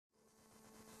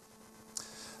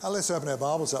Let's open our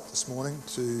Bibles up this morning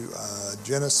to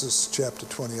Genesis chapter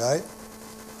 28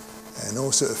 and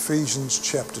also Ephesians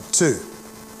chapter 2.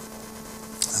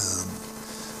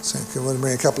 So I'm going to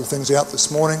bring a couple of things out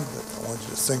this morning that I want you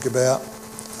to think about.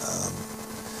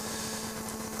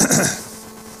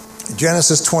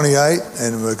 Genesis 28,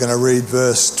 and we're going to read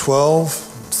verse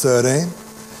 12 and 13,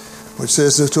 which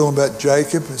says, they're talking about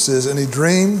Jacob. It says, and he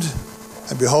dreamed,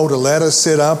 and behold, a ladder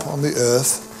set up on the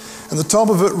earth, and the top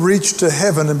of it reached to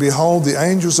heaven, and behold, the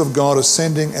angels of God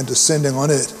ascending and descending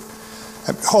on it.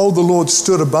 And behold, the Lord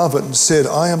stood above it and said,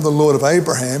 I am the Lord of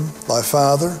Abraham, thy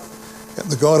father,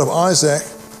 and the God of Isaac.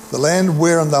 The land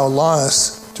wherein thou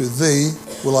liest, to thee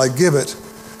will I give it,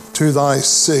 to thy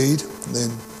seed. And then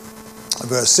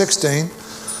verse 16,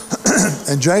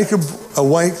 and Jacob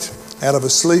awaked out of a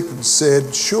sleep and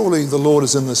said, surely the Lord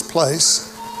is in this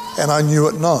place, and I knew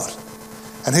it not.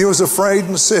 And he was afraid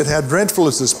and said, how dreadful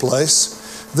is this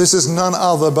place? This is none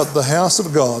other but the house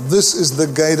of God. This is the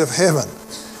gate of heaven.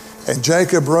 And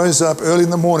Jacob rose up early in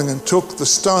the morning and took the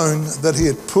stone that he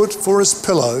had put for his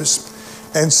pillows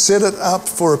and set it up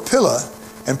for a pillar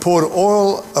and poured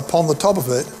oil upon the top of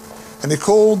it. And he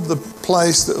called the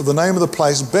name of the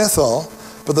place Bethel,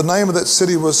 but the name of that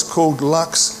city was called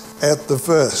Luz at the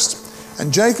first.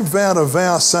 And Jacob vowed a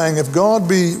vow, saying, if God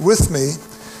be with me,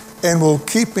 and will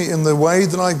keep me in the way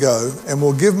that I go, and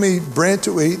will give me bread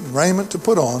to eat and raiment to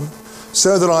put on,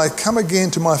 so that I come again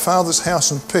to my father's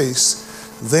house in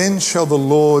peace, then shall the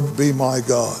Lord be my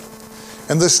God.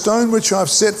 And the stone which I've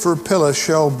set for a pillar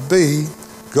shall be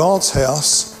God's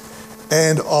house,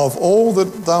 and of all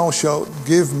that thou shalt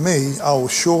give me, I will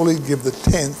surely give the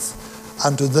 10th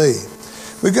unto thee.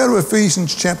 We go to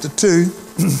Ephesians chapter 2.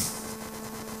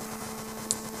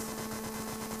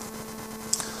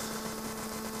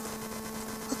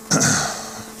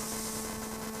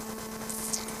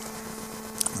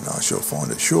 I shall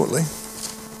find it shortly.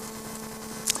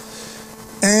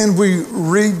 And we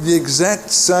read the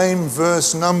exact same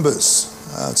verse numbers.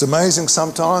 It's amazing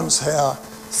sometimes how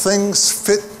things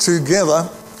fit together.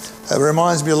 It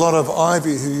reminds me a lot of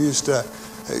Ivy, who used to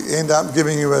end up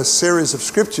giving you a series of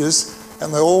scriptures,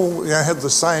 and they all had the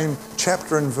same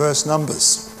chapter and verse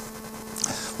numbers.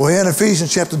 Well, here in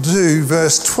Ephesians chapter 2,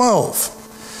 verse 12,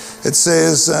 it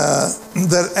says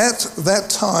that at that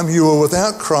time you were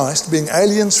without Christ, being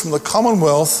aliens from the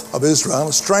commonwealth of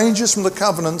Israel, strangers from the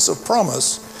covenants of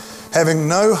promise, having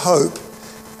no hope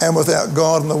and without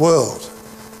God in the world.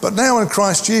 But now in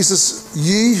Christ Jesus,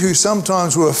 ye who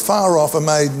sometimes were far off are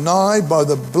made nigh by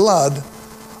the blood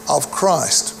of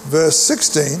Christ. Verse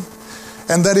 16,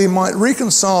 and that he might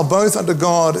reconcile both unto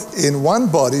God in one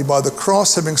body by the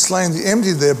cross, having slain the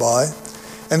enmity thereby,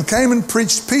 and came and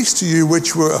preached peace to you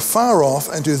which were afar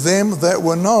off, and to them that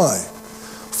were nigh.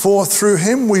 For through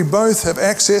him we both have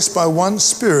access by one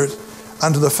Spirit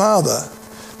unto the Father.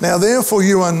 Now therefore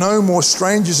you are no more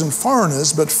strangers and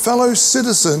foreigners, but fellow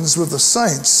citizens with the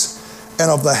saints and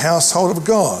of the household of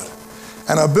God,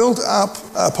 and are built up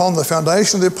upon the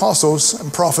foundation of the apostles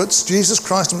and prophets, Jesus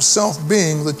Christ himself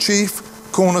being the chief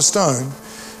cornerstone,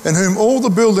 in whom all the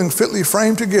building fitly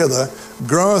framed together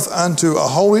groweth unto a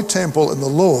holy temple in the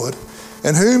Lord,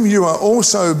 in whom you are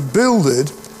also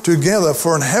builded together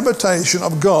for an habitation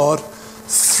of God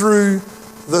through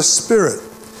the Spirit.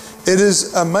 It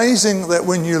is amazing that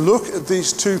when you look at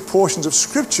these two portions of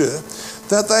Scripture,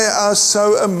 that they are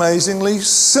so amazingly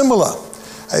similar.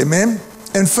 Amen.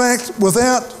 In fact,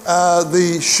 without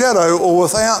the shadow, or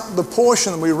without the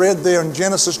portion we read there in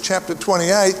Genesis chapter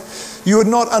 28, you would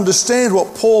not understand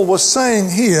what Paul was saying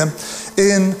here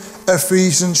in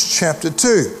Ephesians chapter 2.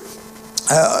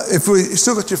 If we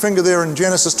still got your finger there in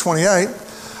Genesis 28, I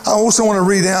also want to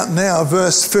read out now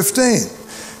verse 15.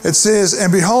 It says,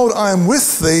 and behold, I am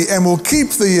with thee, and will keep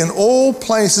thee in all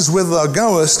places whither thou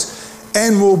goest,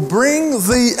 and will bring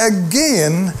thee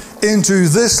again into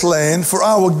this land, for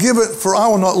I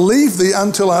will not leave thee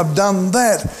until I have done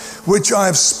that which I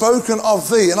have spoken of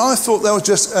thee. And I thought that was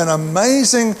just an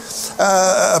amazing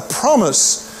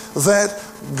promise that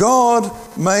God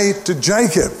made to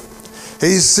Jacob.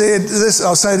 He said this,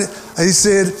 he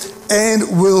said,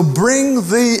 and will bring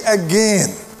thee again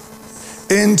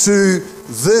into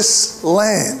this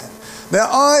land. Now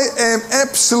I am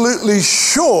absolutely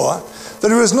sure that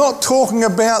he was not talking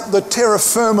about the terra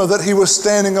firma that he was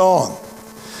standing on.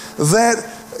 That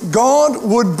God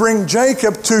would bring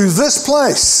Jacob to this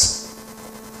place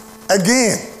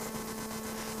again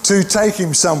to take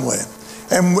him somewhere.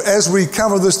 And as we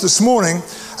cover this morning,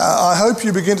 I hope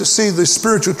you begin to see the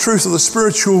spiritual truth, or the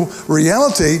spiritual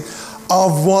reality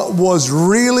of what was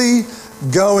really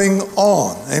going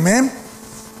on. Amen?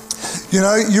 You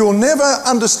know, you'll never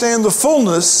understand the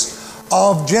fullness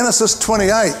of Genesis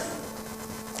 28.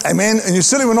 Amen. And you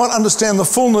certainly will not understand the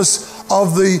fullness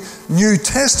of the New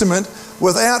Testament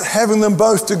without having them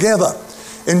both together.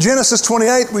 In Genesis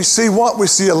 28, we see what? We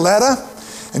see a ladder.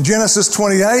 In Genesis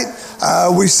 28,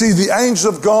 we see the angels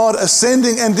of God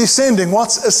ascending and descending.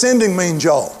 What's ascending mean,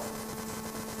 Joel?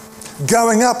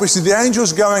 Going up. We see the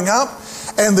angels going up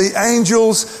and the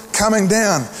angels coming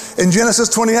down. In Genesis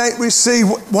 28, we see,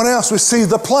 what else? We see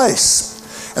the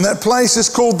place. And that place is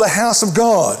called the house of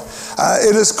God.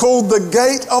 It is called the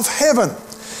gate of heaven.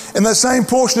 In that same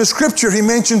portion of Scripture, he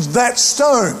mentions that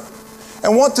stone.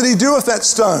 And what did he do with that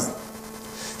stone?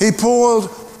 He poured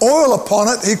oil upon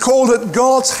it. He called it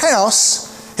God's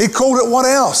house. He called it what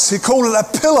else? He called it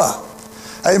a pillar.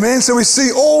 Amen. So we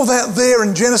see all that there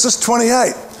in Genesis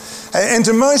 28. And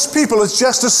to most people, it's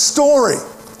just a story.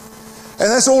 And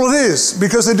that's all it is,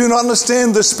 because they do not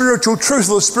understand the spiritual truth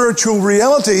or the spiritual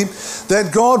reality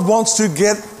that God wants to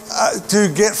get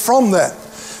from that.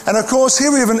 And of course,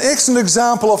 here we have an excellent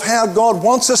example of how God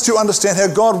wants us to understand, how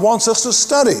God wants us to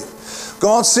study.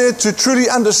 God said to truly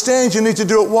understand, you need to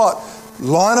do it what?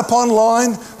 Line upon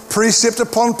line, precept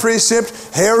upon precept,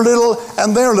 here a little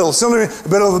and there a little. Similarly, a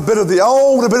bit of the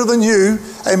old, a bit of the new.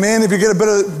 Amen. If you get a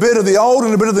bit of the old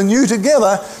and a bit of the new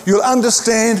together, you'll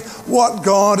understand what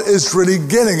God is really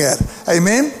getting at.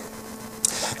 Amen.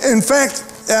 In fact,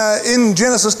 in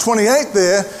Genesis 28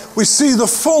 there, we see the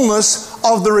fullness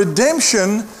of the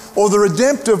redemption or the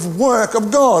redemptive work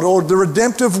of God, or the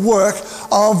redemptive work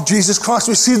of Jesus Christ.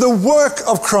 We see the work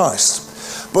of Christ.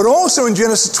 But also in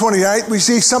Genesis 28, we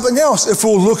see something else. If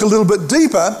we'll look a little bit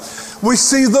deeper, we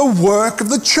see the work of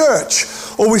the church,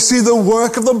 or we see the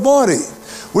work of the body.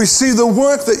 We see the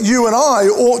work that you and I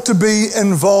ought to be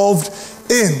involved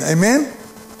in. Amen?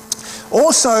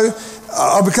 Also,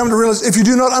 I've become to realize, if you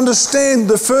do not understand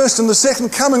the first and the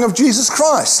second coming of Jesus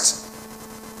Christ,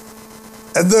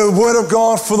 the Word of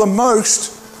God for the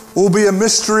most will be a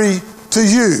mystery to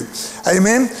you.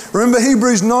 Amen. Remember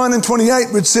Hebrews 9 and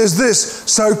 28, which says this: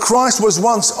 so Christ was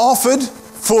once offered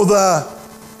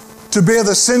to bear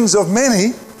the sins of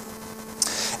many,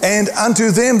 and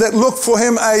unto them that look for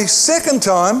him a second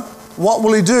time, what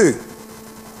will he do?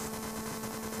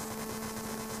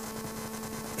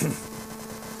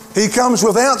 He comes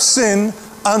without sin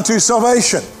unto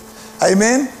salvation.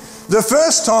 Amen. The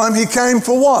first time he came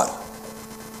for what?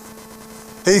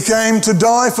 He came to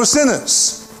die for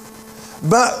sinners.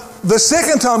 But the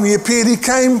second time he appeared, he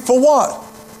came for what?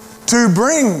 To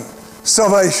bring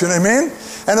salvation. Amen?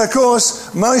 And of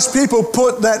course, most people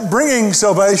put that bringing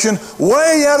salvation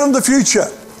way out in the future.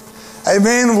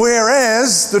 Amen?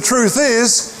 Whereas the truth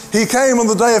is, he came on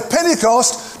the day of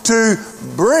Pentecost to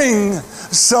bring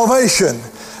salvation.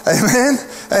 Amen?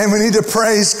 And we need to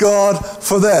praise God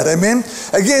for that. Amen?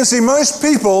 Again, see, most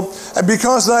people,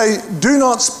 because they do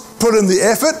not put in the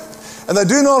effort, and they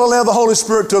do not allow the Holy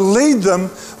Spirit to lead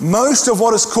them, most of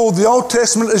what is called the Old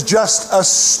Testament is just a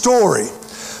story.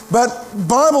 But the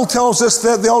Bible tells us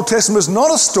that the Old Testament is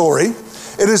not a story,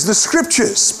 it is the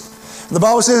Scriptures. The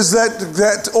Bible says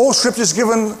that all Scripture is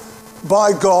given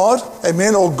by God,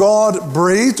 amen, or God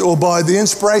breathed, or by the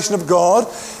inspiration of God,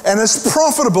 and is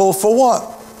profitable for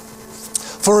what?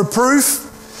 For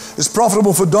reproof, it's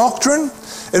profitable for doctrine,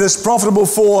 it is profitable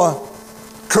for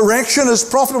correction, is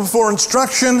profitable for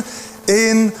instruction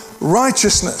in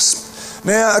righteousness.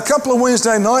 Now, a couple of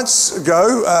Wednesday nights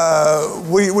ago,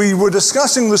 we were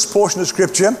discussing this portion of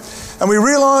Scripture, and we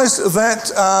realized that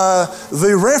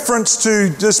the reference to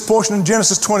this portion in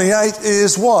Genesis 28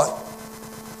 is what?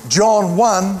 John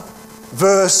 1,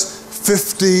 verse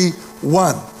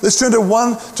 51. Let's turn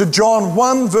to John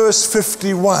 1, verse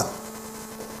 51.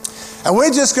 And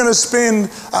we're just going to spend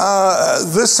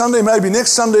this Sunday, maybe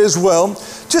next Sunday as well,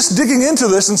 just digging into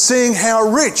this and seeing how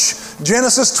rich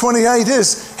Genesis 28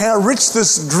 is, how rich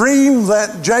this dream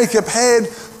that Jacob had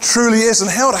truly is, and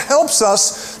how it helps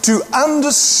us to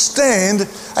understand,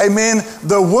 amen,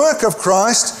 the work of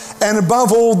Christ, and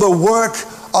above all, the work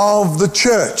of the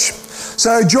church.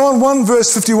 So John 1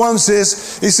 verse 51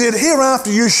 says, he said,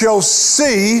 hereafter you shall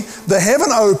see the heaven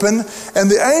open and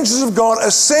the angels of God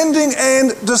ascending and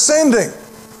descending.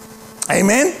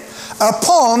 Amen.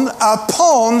 Upon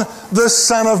the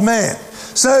Son of Man.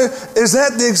 So is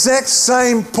that the exact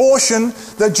same portion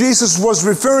that Jesus was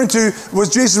referring to?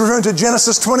 Was Jesus referring to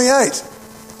Genesis 28?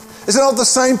 Is it not the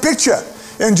same picture?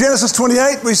 In Genesis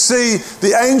 28 we see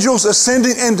the angels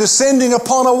ascending and descending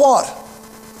upon a what?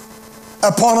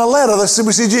 Upon a ladder. We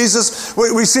see Jesus,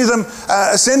 we see them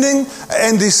ascending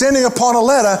and descending upon a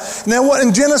ladder. Now what in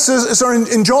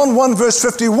in John 1 verse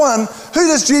 51, who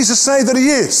does Jesus say that he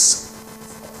is?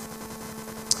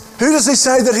 Who does he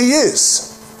say that he is?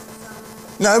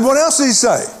 No, what else does he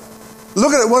say?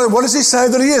 Look at it. What does he say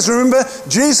that he is? Remember,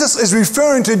 Jesus is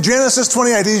referring to Genesis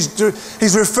 28.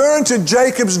 He's referring to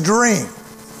Jacob's dream.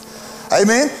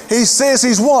 Amen? He says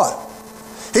he's what?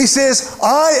 He says,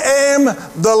 I am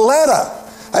the ladder.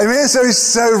 Amen? So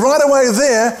right away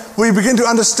there, we begin to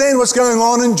understand what's going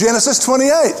on in Genesis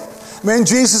 28. Man,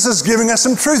 Jesus is giving us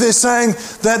some truth. He's saying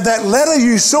that ladder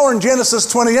you saw in Genesis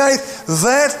 28,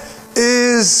 that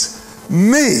is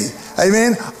me.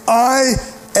 Amen? I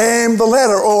am the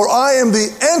ladder, or I am the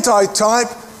antitype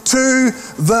to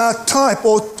the type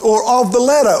or of the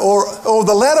ladder, or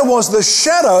the ladder was the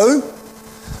shadow,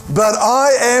 but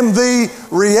I am the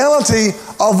reality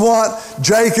of what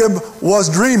Jacob was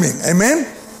dreaming. Amen?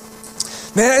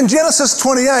 Now in Genesis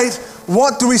 28,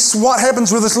 what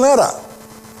happens with this ladder?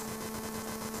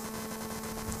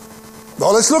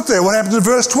 Well, let's look there. What happens in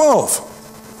verse 12?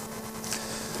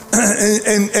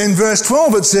 In verse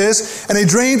 12 it says, and he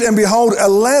dreamed, and behold, a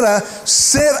ladder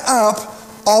set up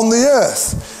on the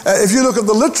earth. If you look at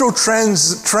the literal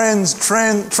translation,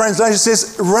 it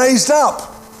says raised up.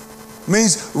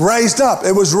 Means raised up.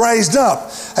 It was raised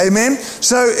up. Amen?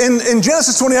 So in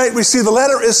Genesis 28 we see the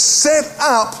ladder is set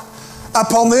up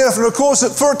upon the earth. And of course,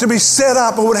 for it to be set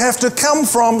up, it would have to come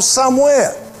from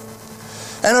somewhere.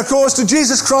 And of course, did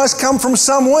Jesus Christ come from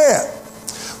somewhere?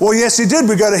 Well, yes, he did.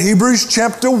 We go to Hebrews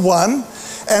chapter 1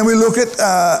 and we look at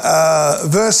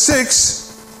verse 6,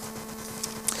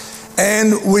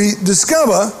 and we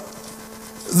discover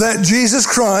that Jesus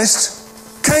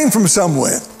Christ came from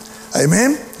somewhere.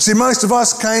 Amen? See, most of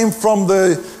us came from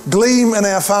the gleam in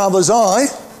our Father's eye.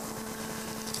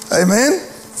 Amen?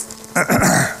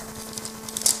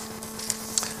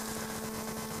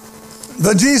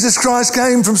 But Jesus Christ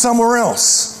came from somewhere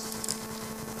else.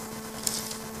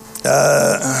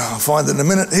 I'll find it in a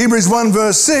minute. Hebrews 1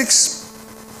 verse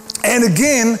 6. And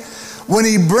again, when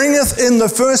he bringeth in the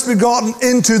first begotten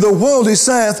into the world, he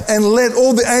saith, and let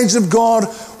all the angels of God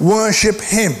worship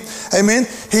him. Amen.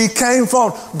 He came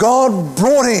from, God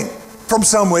brought him from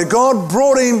somewhere. God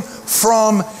brought him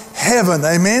from heaven.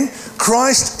 Amen.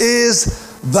 Christ is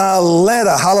the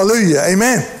ladder. Hallelujah.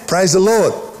 Amen. Praise the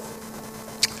Lord.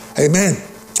 Amen.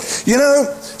 You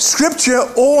know, Scripture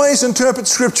always interprets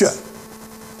Scripture.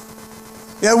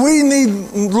 Yeah, we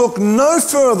need look no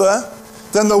further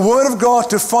than the Word of God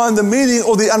to find the meaning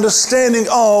or the understanding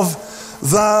of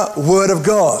the Word of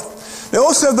God. Now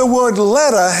also the word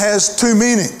ladder has two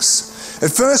meanings.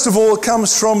 First of all, it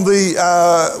comes from the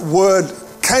word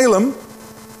kalim,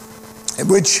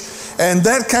 and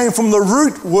that came from the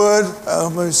root word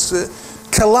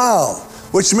kalal,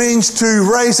 which means to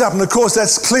raise up. And of course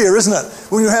that's clear, isn't it?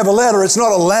 When you have a ladder, it's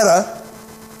not a ladder.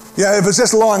 You know, if it's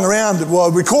just lying around,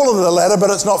 well, we call it a ladder, but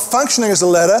it's not functioning as a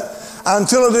ladder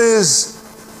until it is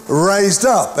raised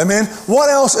up. Amen. What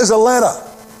else is a ladder?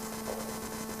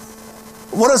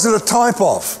 What is it a type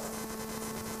of?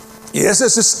 Yes, it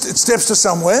steps to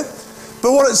somewhere,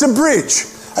 but what it's a bridge.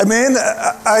 Amen.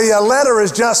 A ladder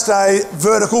is just a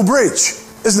vertical bridge,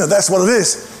 isn't it? That's what it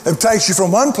is. It takes you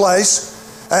from one place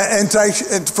and takes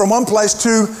it from one place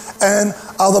to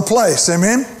another place.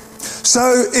 Amen.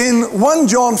 So in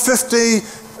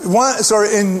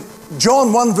in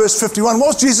John 1 verse 51, what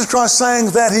was Jesus Christ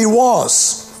saying that he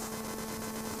was?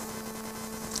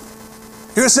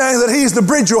 He was saying that he is the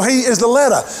bridge, or he is the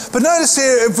ladder. But notice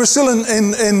here, if we're still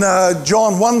in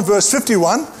John 1 verse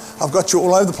 51, I've got you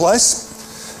all over the place.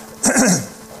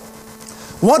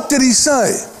 What did he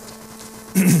say?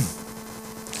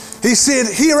 He said,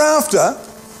 hereafter,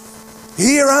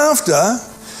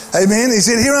 amen, he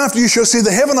said, hereafter you shall see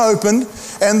the heaven opened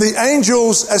and the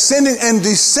angels ascending and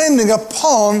descending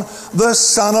upon the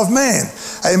Son of Man.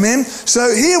 Amen.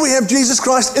 So here we have Jesus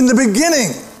Christ in the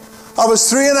beginning of his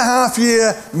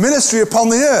 3.5-year ministry upon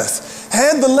the earth.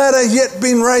 Had the ladder yet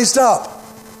been raised up?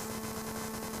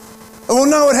 Well,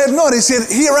 no, it had not. He said,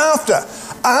 hereafter,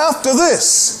 after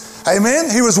this. Amen.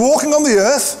 He was walking on the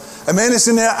earth. Amen. He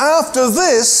said, now after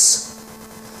this,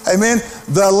 amen,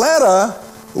 the ladder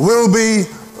will be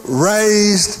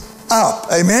raised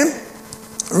up. Amen.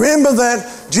 Remember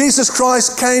that Jesus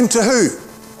Christ came to who?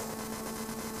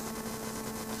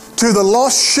 To the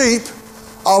lost sheep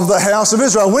of the house of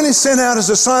Israel. When he sent out his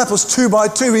disciples 2 by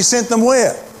 2, he sent them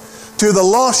where? To the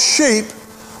lost sheep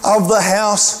of the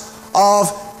house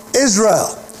of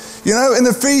Israel. You know, in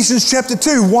Ephesians chapter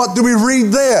 2, what do we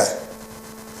read there?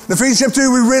 In Ephesians chapter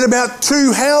 2, we read about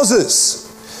 2 houses.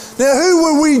 Now, who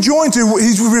were we joined to?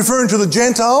 He's referring to the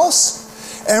Gentiles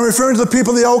and referring to the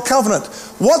people of the Old Covenant.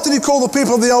 What did he call the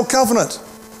people of the Old Covenant?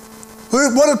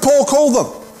 What did Paul call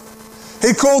them?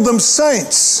 He called them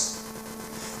saints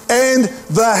and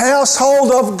the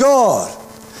household of God.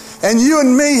 And you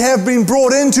and me have been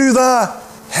brought into the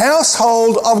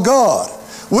household of God.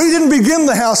 We didn't begin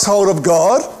the household of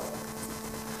God.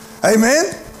 Amen?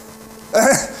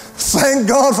 Thank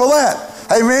God for that.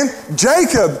 Amen?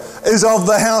 Jacob is of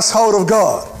the household of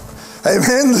God.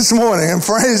 Amen, this morning, and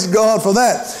praise God for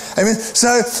that. Amen.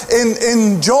 So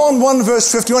in John 1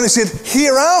 verse 51, he said,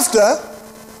 hereafter,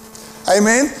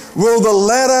 amen, will the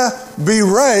ladder be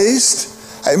raised,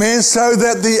 amen, so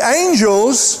that the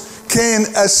angels can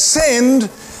ascend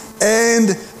and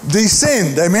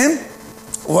descend. Amen.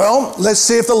 Well, let's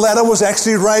see if the ladder was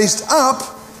actually raised up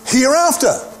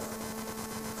hereafter.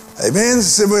 Amen.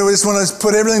 So we just want to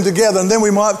put everything together, and then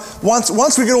we might,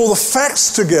 once we get all the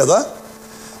facts together,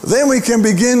 then we can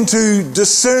begin to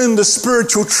discern the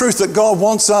spiritual truth that God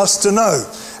wants us to know.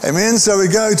 Amen. So we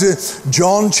go to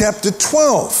John chapter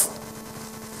 12.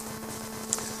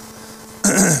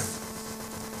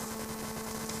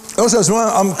 Also, as well,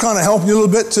 I'm kind of helping you a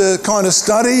little bit to kind of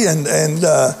study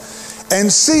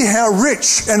and see how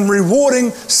rich and rewarding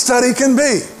study can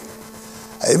be.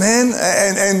 Amen.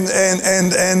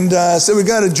 So we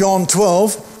go to John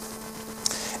 12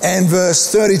 and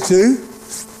verse 32.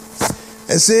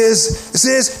 It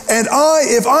says, and I,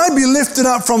 if I be lifted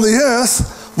up from the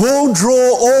earth, will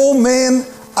draw all men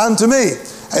unto me.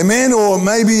 Amen. Or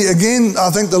maybe again, I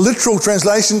think the literal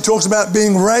translation talks about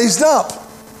being raised up.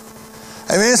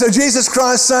 Amen. So Jesus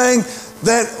Christ saying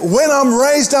that when I'm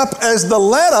raised up as the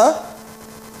ladder,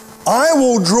 I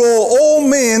will draw all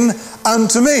men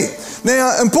unto me.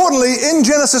 Now, importantly, in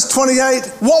Genesis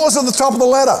 28, what was at the top of the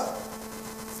ladder?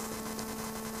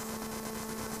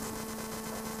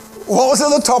 What was at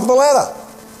the top of the ladder?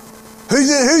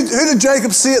 Who did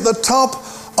Jacob see at the top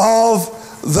of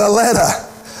the ladder?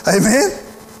 Amen?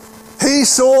 He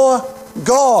saw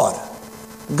God.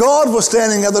 God was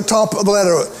standing at the top of the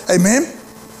ladder. Amen?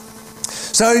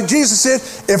 So Jesus said,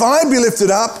 if I be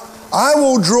lifted up, I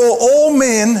will draw all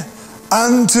men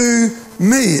unto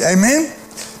me. Amen?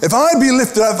 If I be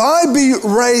lifted up, if I be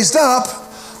raised up,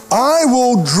 I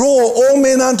will draw all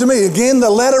men unto me. Again, the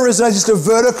ladder is just a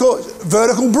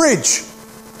vertical bridge.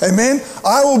 Amen?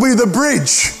 I will be the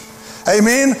bridge.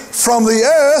 Amen? From the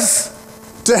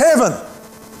earth to heaven.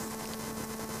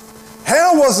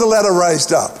 How was the ladder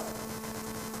raised up?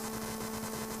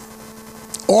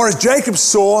 Or as Jacob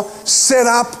saw, set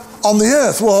up on the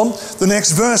earth. Well, the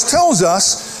next verse tells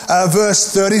us,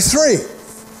 verse 33.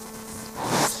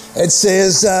 It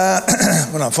says,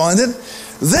 when I find it,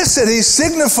 this said he,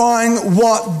 signifying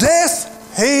what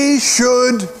death he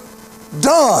should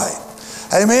die.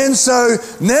 Amen. So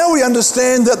now we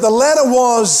understand that the ladder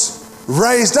was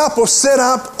raised up or set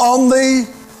up on the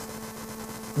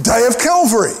day of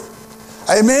Calvary.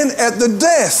 Amen. At the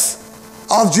death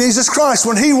of Jesus Christ,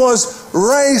 when he was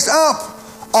raised up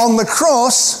on the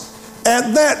cross,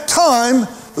 at that time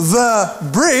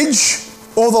the bridge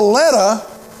or the ladder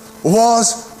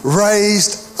was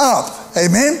raised up.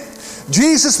 Amen.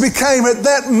 Jesus became at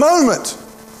that moment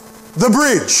the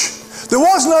bridge. There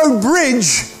was no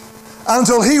bridge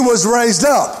until he was raised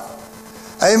up.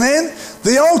 Amen.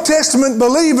 The Old Testament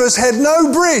believers had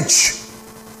no bridge.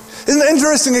 Isn't it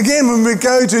interesting again when we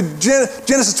go to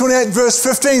Genesis 28 verse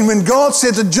 15, when God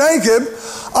said to Jacob,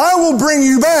 I will bring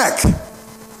you back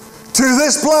to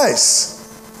this place.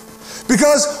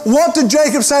 Because what did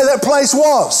Jacob say that place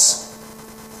was?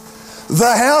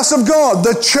 The house of God,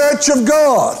 the church of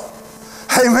God.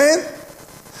 Amen?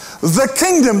 The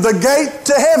kingdom, the gate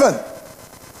to heaven.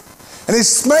 And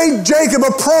he's made Jacob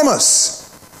a promise.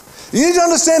 You need to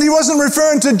understand he wasn't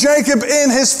referring to Jacob in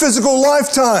his physical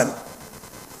lifetime.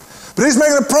 But he's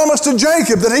making a promise to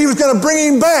Jacob that he was going to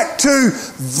bring him back to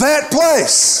that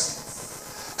place.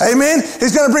 Amen?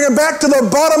 He's going to bring him back to the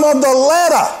bottom of the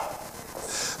ladder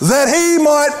that he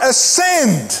might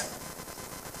ascend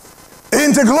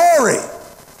into glory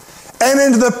and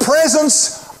into the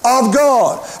presence of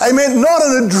God. Amen. Not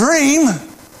in a dream.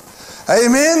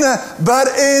 Amen. But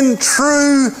in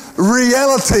true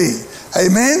reality.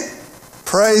 Amen.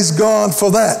 Praise God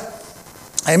for that.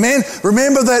 Amen.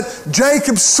 Remember that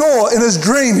Jacob saw in his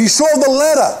dream, he saw the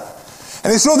ladder.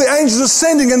 And he saw the angels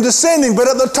ascending and descending. But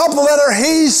at the top of the ladder,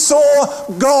 he saw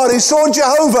God. He saw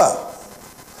Jehovah.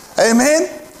 Amen.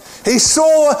 He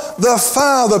saw the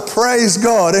Father. Praise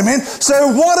God. Amen. So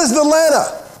what is the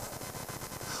ladder?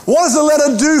 What does the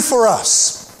ladder do for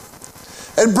us?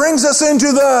 It brings us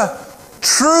into the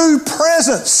true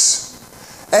presence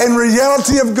and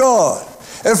reality of God.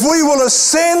 If we will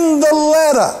ascend the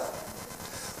ladder,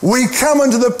 we come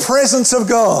into the presence of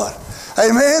God.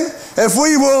 Amen? If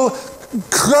we will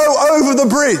go over the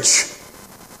bridge,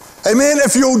 Amen.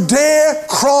 If you'll dare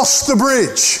cross the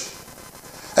bridge.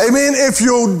 Amen. If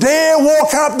you'll dare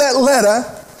walk up that ladder,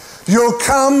 you'll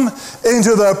come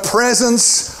into the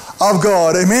presence of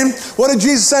God. Amen. What did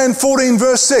Jesus say in 14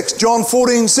 verse 6? John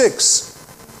 14:6.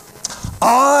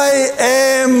 I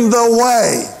am the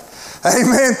way.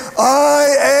 Amen.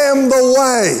 I am the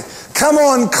way. Come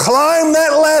on, climb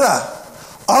that ladder.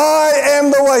 I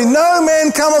am the way. No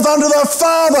man cometh unto the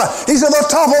Father. He's at the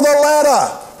top of the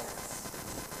ladder.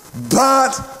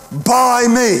 But by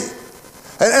me.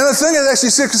 And the thing is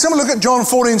actually, can someone look at John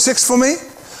 14:6 for me?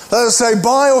 Let us say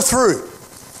by or through.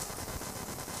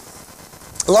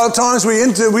 A lot of times we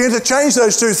interchange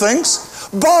those two things.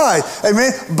 By,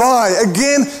 amen, by.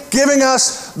 Again, giving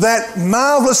us that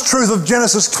marvelous truth of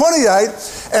Genesis 28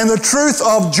 and the truth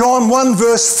of John 1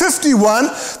 verse 51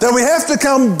 that we have to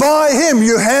come by Him.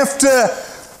 You have to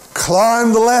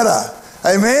climb the ladder.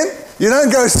 Amen. You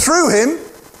don't go through Him.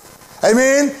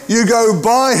 Amen. You go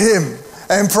by Him.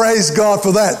 And praise God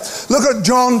for that. Look at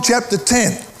John chapter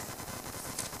 10.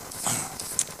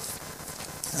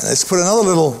 Let's put another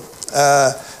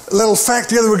little fact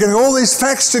together. We're getting all these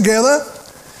facts together.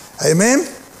 Amen.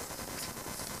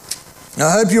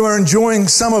 I hope you are enjoying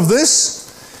some of this.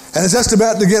 And it's just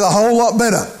about to get a whole lot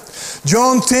better.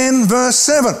 John 10 verse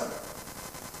 7.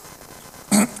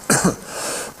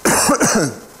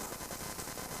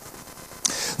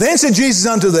 Then said Jesus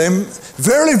unto them,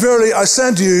 Verily, verily, I say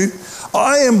unto you,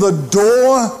 I am the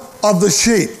door of the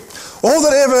sheep. All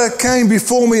that ever came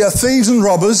before me are thieves and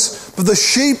robbers, but the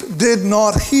sheep did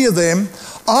not hear them.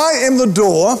 I am the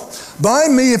door. By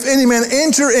me, if any man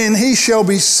enter in, he shall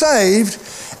be saved,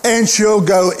 and shall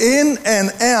go in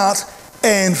and out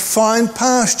and find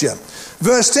pasture.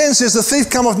 Verse 10 says, The thief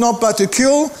cometh not but to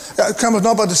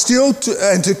steal,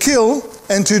 and to kill,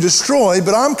 and to destroy.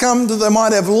 But I'm come that they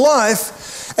might have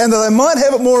life, and that they might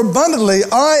have it more abundantly.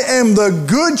 I am the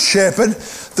good shepherd.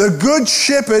 The good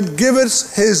shepherd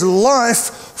giveth his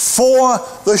life for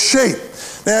the sheep.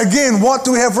 Now again, what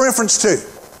do we have reference to?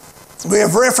 We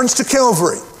have reference to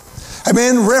Calvary.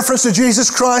 Amen. Reference to Jesus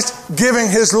Christ giving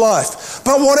His life.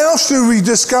 But what else do we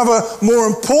discover more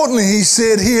importantly? He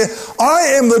said here,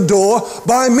 I am the door.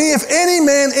 By me, if any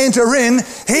man enter in,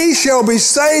 he shall be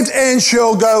saved and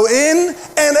shall go in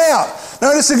and out.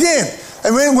 Notice again,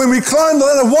 amen, when we climb the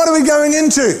ladder, what are we going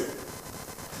into?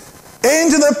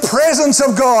 Into the presence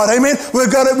of God. Amen. We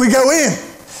go in.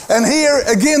 And here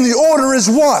again, the order is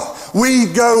what? We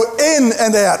go in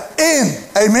and out. In.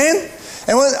 Amen.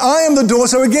 And I am the door.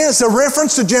 So again, it's a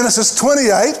reference to Genesis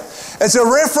 28. It's a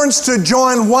reference to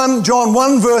John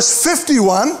 1 verse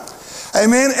 51.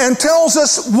 Amen. And tells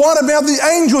us what about the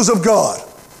angels of God.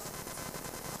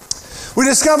 We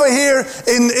discover here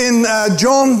in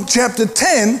John chapter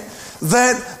 10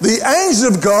 that the angels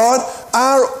of God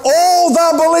are all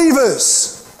the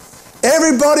believers.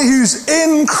 Everybody who's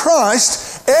in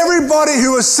Christ, everybody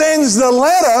who ascends the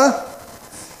ladder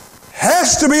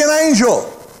has to be an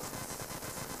angel.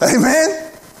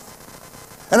 Amen?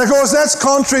 And of course that's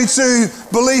contrary to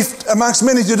belief amongst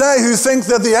many today who think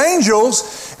that the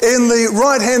angels in the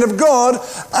right hand of God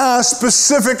are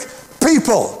specific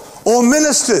people or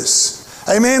ministers.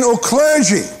 Amen? Or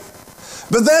clergy.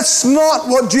 But that's not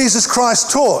what Jesus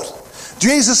Christ taught.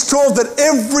 Jesus taught that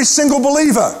every single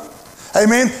believer,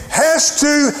 amen, has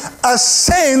to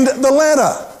ascend the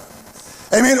ladder.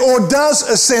 Amen, or does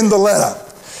ascend the ladder.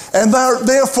 And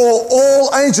therefore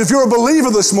all angels, if you're a believer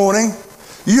this morning,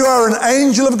 you are an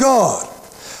angel of God.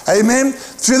 Amen.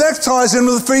 So that ties in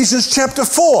with Ephesians chapter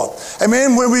 4.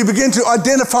 Amen, when we begin to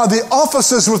identify the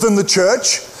offices within the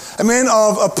church, amen,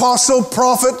 of apostle,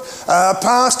 prophet,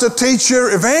 pastor,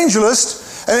 teacher,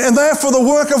 evangelist, and they're for the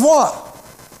work of what?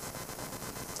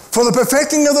 For the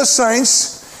perfecting of the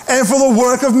saints and for the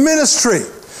work of ministry.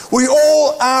 We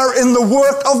all are in the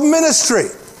work of ministry.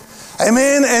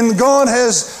 Amen. And God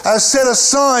has set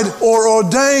aside or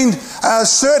ordained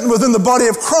certain within the body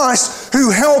of Christ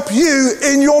who help you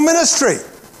in your ministry.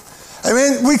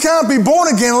 Amen. We can't be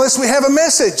born again unless we have a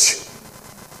message.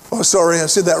 Oh, sorry, I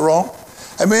said that wrong.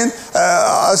 Amen.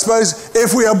 I suppose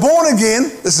if we are born again,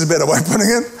 this is a better way of putting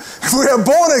it. If we are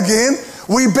born again,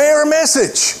 we bear a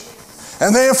message.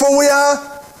 And therefore we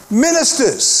are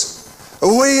ministers.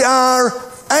 We are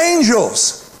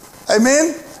angels.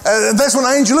 Amen. That's what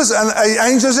an angel is. An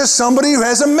angel is somebody who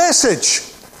has a message.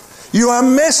 You are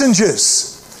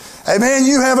messengers. Amen.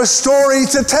 You have a story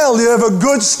to tell. You have a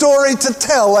good story to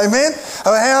tell. Amen.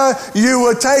 Of how you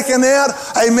were taken out,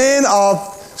 amen, of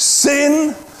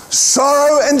sin,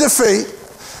 sorrow and defeat.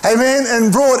 Amen.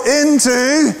 And brought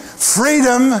into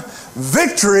freedom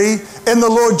victory in the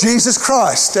Lord Jesus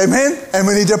Christ. Amen? And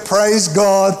we need to praise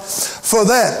God for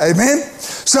that. Amen?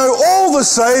 So all the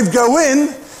saved go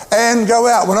in and go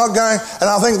out. We're not going, and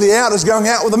I think the out is going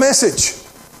out with a message.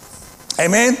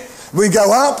 Amen? We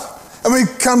go up and we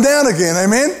come down again.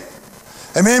 Amen?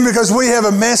 Amen? Because we have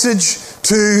a message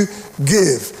to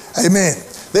give. Amen.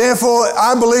 Therefore,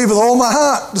 I believe with all my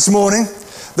heart this morning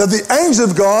that the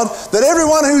angels of God, that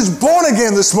everyone who's born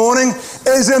again this morning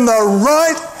is in the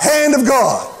right hand of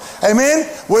God. Amen?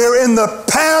 We're in the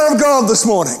power of God this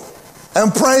morning.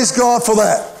 And praise God for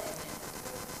that.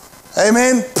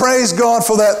 Amen? Praise God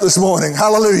for that this morning.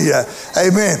 Hallelujah.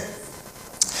 Amen.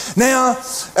 Now,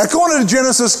 according to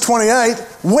Genesis 28,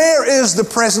 where is the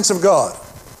presence of God?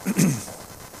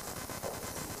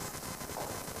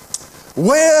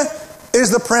 Where is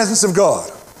the presence of God?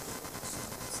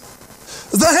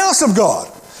 The house of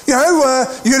God. You know,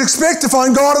 you'd expect to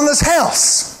find God in His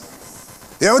house.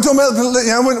 You know, we're talking about,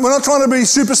 we're not trying to be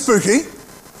super spooky.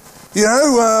 You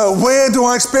know, where do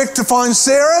I expect to find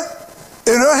Sarah?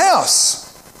 In her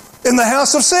house. In the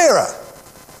house of Sarah.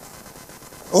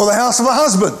 Or the house of her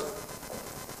husband.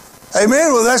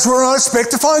 Amen? Well, that's where I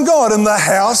expect to find God. In the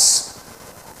house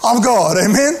of God.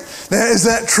 Amen? Now, is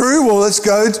that true? Well, let's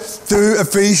go to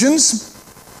Ephesians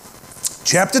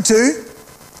chapter 2.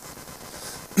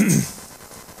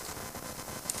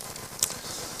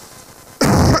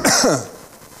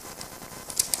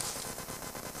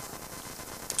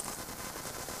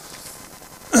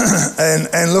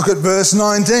 and look at verse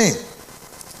 19.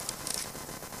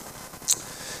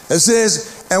 It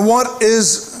says, and what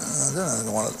is, I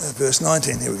don't want verse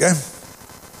 19, here we go.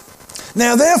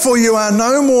 Now therefore you are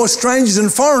no more strangers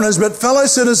and foreigners, but fellow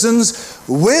citizens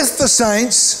with the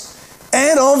saints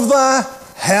and of the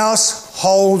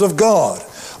household of God.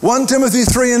 1 Timothy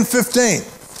 3 and 15.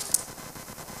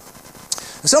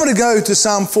 Somebody go to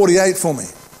Psalm 48 for me.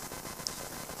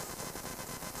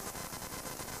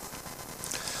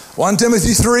 1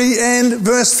 Timothy 3 and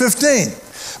verse 15.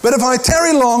 But if I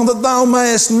tarry long, that thou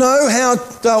mayest know how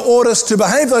thou oughtest to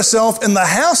behave thyself in the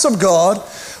house of God,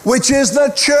 which is the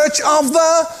church of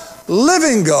the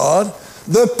living God,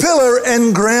 the pillar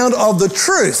and ground of the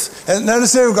truth. And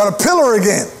notice there we've got a pillar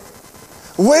again.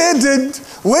 Where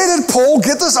did Paul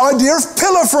get this idea of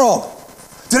pillar from?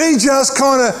 Did he just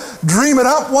kind of dream it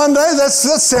up one day? That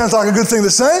sounds like a good thing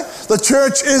to say. The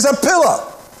church is a pillar.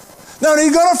 No,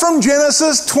 he got it from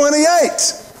Genesis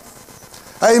 28.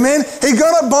 Amen. He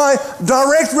got it by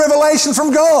direct revelation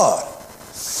from God.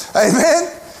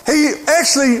 Amen. He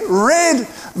actually read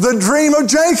the dream of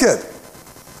Jacob.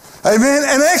 Amen.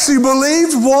 And actually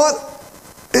believed what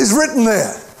is written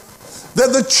there.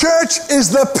 That the church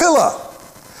is the pillar.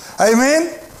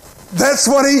 Amen. That's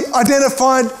what he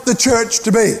identified the church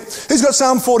to be. He's got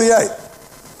Psalm 48,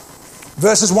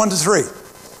 verses 1 to 3.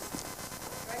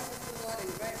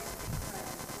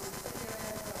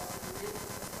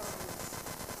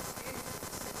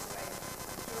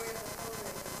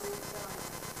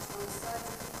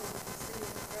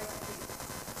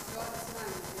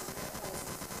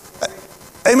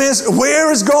 Amen.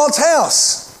 Where is God's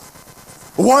house?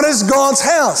 What is God's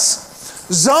house?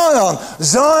 Zion.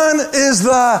 Zion is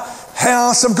the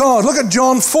house of God. Look at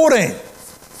John 14.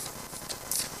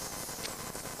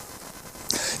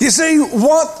 You see,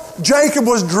 what Jacob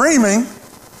was dreaming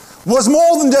was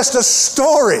more than just a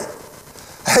story.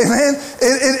 Amen.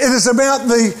 It is about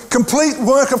the complete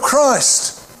work of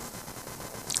Christ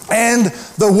and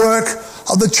the work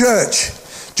of the church.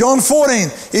 John 14,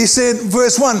 he said,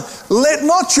 verse 1, let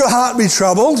not your heart be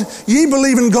troubled. Ye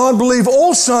believe in God, believe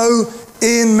also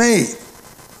in me.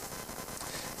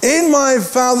 In my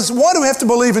Father's... Why do we have to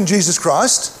believe in Jesus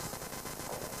Christ?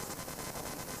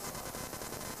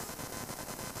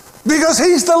 Because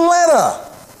He's the ladder.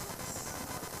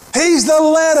 He's the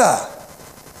ladder.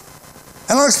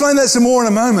 And I'll explain that some more in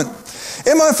a moment.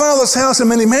 In my Father's house are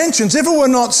many mansions. If it were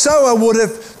not so, I would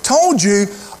have told you,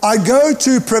 I go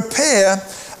to prepare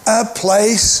a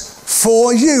place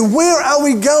for you. Where are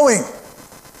we going?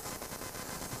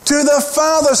 To the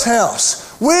Father's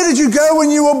house. Where did you go when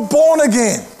you were born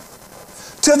again?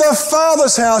 To the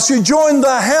Father's house. You joined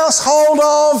the household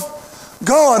of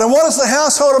God. And what is the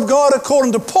household of God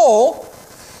according to Paul?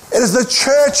 It is the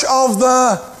church of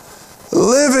the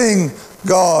living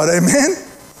God. Amen?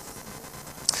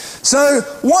 So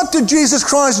what did Jesus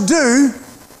Christ do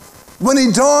when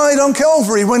He died on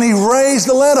Calvary, when He raised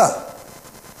the ladder?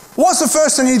 What's the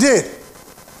first thing He did?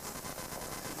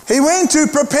 He went to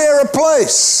prepare a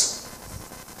place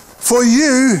for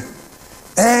you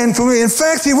and for me. In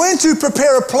fact, He went to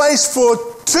prepare a place for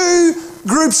two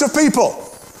groups of people.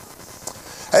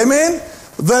 Amen?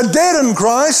 the dead in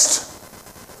Christ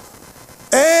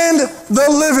and the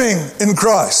living in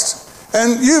Christ.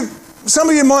 And some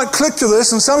of you might click to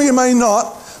this and some of you may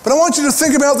not, but I want you to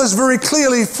think about this very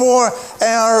clearly for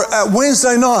our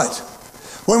Wednesday night.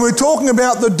 When we're talking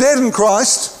about the dead in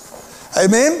Christ,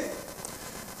 amen?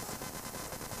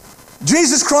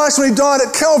 Jesus Christ, when he died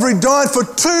at Calvary, died for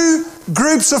two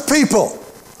groups of people.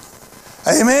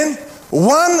 Amen?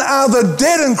 One are the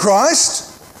dead in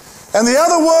Christ, and the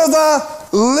other were the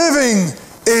living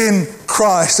in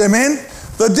Christ. Amen?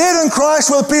 The dead in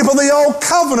Christ were the people of the old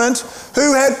covenant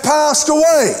who had passed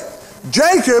away.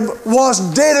 Jacob was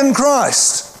dead in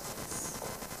Christ.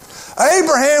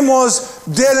 Abraham was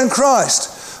dead in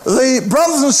Christ. The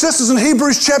brothers and sisters in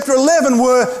Hebrews chapter 11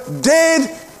 were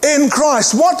dead in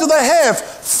Christ. What do they have?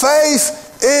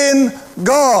 Faith in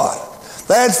God.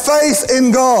 They had faith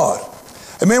in God.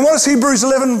 Amen. What does Hebrews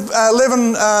 11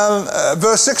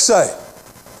 verse 6 say?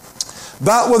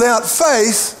 But without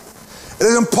faith, it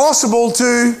is impossible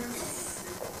to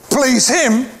please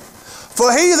him.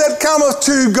 For he that cometh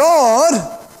to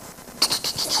God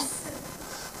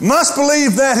must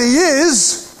believe that he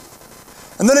is,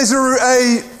 and that he's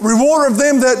a rewarder of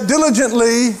them that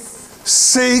diligently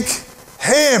seek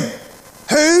him.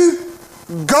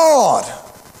 Who? God.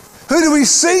 Who do we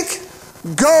seek?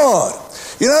 God.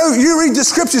 You know, you read the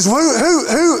scriptures.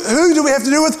 Who do we have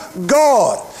to do with?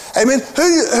 God. Amen.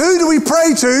 Who do we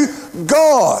pray to?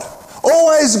 God.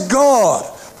 Always God.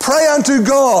 Pray unto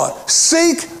God.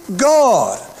 Seek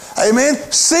God. Amen.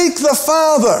 Seek the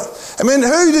Father. Amen.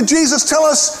 Who did Jesus tell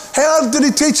us? How did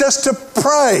he teach us to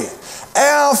pray?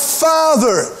 Our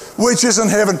Father which is in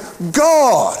heaven.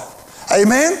 God.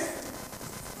 Amen.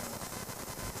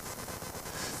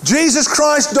 Jesus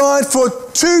Christ died for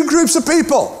two groups of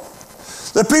people.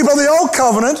 The people of the old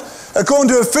covenant, according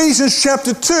to Ephesians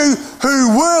chapter 2,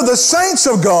 who were the saints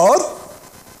of God,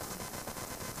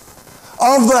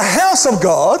 of the house of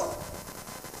God,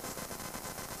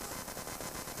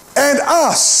 and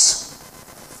us,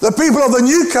 the people of the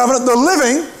new covenant, the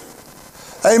living,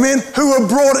 amen, who were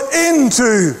brought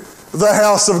into the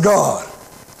house of God.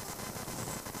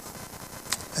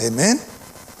 Amen.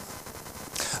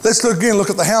 Let's look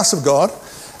at the house of God.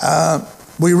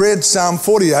 We read Psalm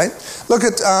 48. Look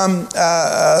at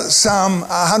Psalm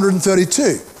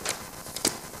 132.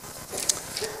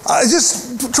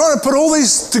 Just trying to put all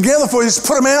these together for you, just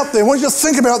put them out there. I want you to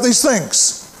think about these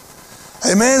things.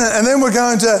 Amen. And then we're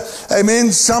going to,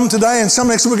 amen, some today and some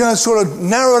next week. We're going to sort of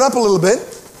narrow it up a little bit.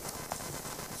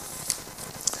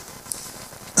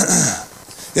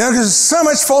 You know, because there's so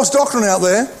much false doctrine out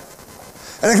there,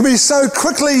 and it can be so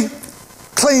quickly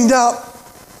cleaned up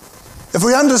if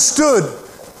we understood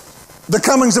the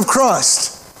comings of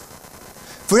Christ.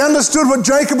 If we understood what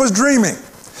Jacob was dreaming.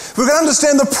 If we could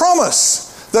understand the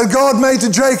promise that God made to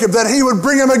Jacob that he would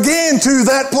bring him again to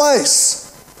that place.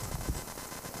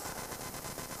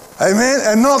 Amen.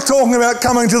 And not talking about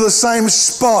coming to the same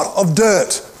spot of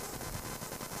dirt.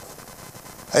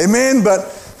 Amen.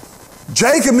 But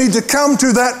Jacob needed to come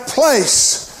to that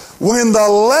place when the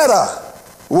ladder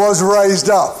was raised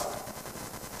up.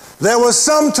 There was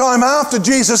some time after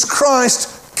Jesus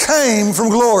Christ came from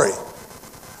glory.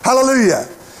 Hallelujah.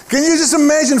 Can you just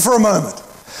imagine for a moment,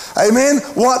 amen,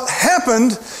 what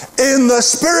happened in the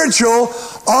spiritual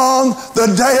on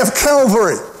the day of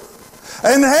Calvary?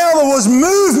 And how there was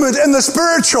movement in the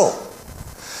spiritual.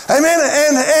 Amen.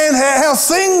 And how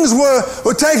things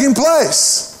were taking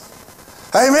place.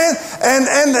 Amen.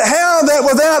 And how that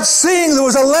without seeing there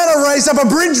was a ladder raised up, a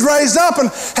bridge raised up,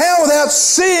 and how without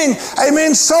seeing,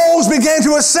 amen, souls began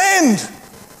to ascend.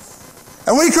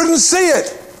 And we couldn't see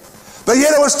it. But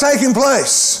yet it was taking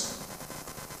place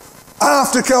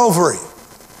after Calvary.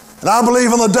 And I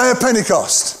believe on the day of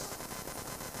Pentecost.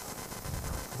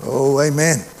 Oh,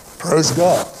 amen. Praise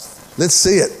God. Let's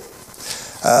see it.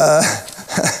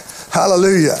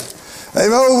 Hallelujah.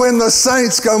 Amen. Oh, when the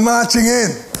saints go marching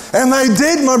in. And they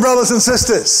did, my brothers and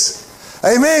sisters.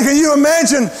 Amen. Can you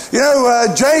imagine,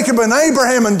 Jacob and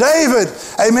Abraham and David,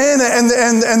 amen, and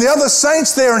the other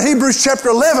saints there in Hebrews chapter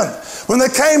 11, when they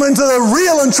came into the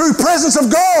real and true presence of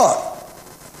God.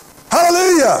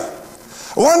 Hallelujah.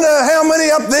 I wonder how many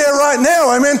up there right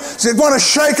now, amen, want to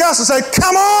shake us and say,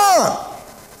 come on.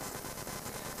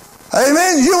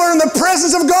 Amen. You are in the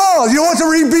presence of God. You ought to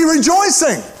be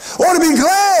rejoicing. Ought to be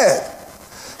glad.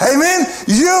 Amen.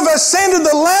 You've ascended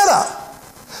the ladder.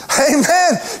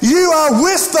 Amen. You are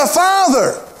with the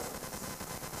Father.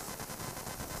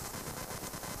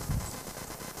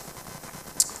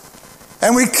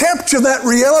 And we capture that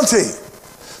reality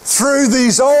through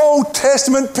these Old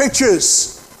Testament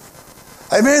pictures.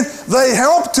 Amen. They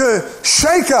help to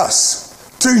shake us,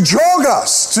 to jog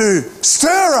us, to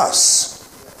stir us.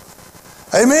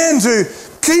 Amen. To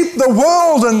keep the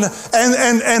world and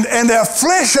our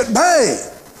flesh at bay,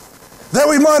 that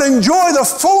we might enjoy the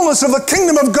fullness of the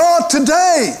kingdom of God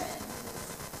today.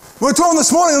 We were talking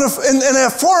this morning in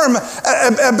our forum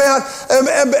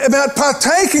about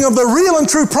partaking of the real and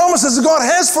true promises that God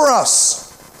has for us.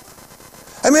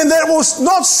 Amen. That will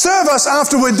not serve us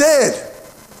after we're dead.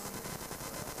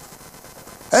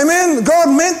 Amen. God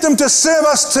meant them to serve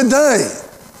us today.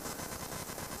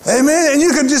 Amen. And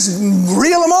you could just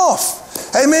reel them off.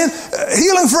 Amen.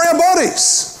 Healing for our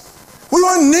bodies. We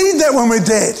won't need that when we're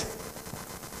dead.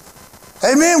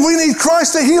 Amen. We need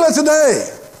Christ to heal it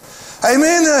today.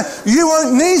 Amen. You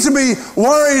won't need to be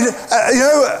worried,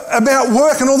 about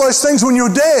work and all those things when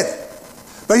you're dead.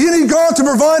 But you need God to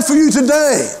provide for you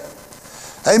today.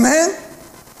 Amen.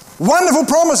 Wonderful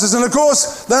promises, and of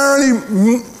course, they're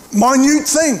only minute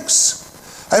things.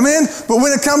 Amen. But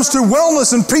when it comes to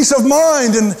wellness and peace of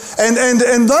mind and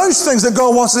those things that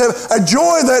God wants to have, a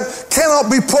joy that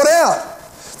cannot be put out,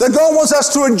 that God wants us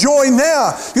to enjoy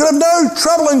now. You'll have no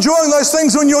trouble enjoying those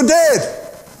things when you're dead.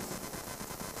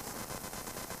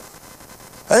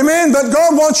 Amen. But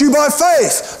God wants you by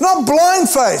faith, not blind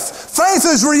faith. Faith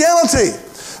is reality.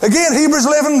 Again, Hebrews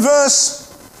 11 verse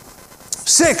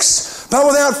 6. But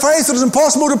without faith it is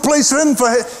impossible to please Him, for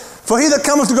he that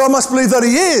cometh to God must believe that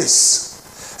He is.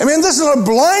 Amen. This is not a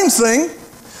blind thing.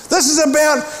 This is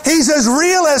about He's as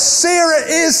real as Sarah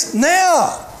is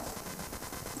now.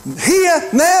 Here,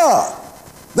 now.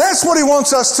 That's what He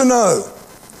wants us to know.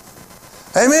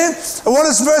 Amen. What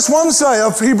does verse 1 say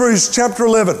of Hebrews chapter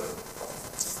 11?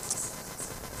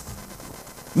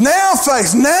 Now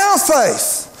faith, now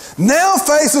faith. Now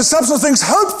faith is substance of things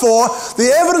hoped for,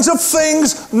 the evidence of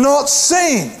things not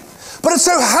seen. But it's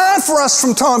so hard for us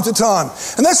from time to time.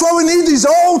 And that's why we need these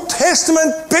Old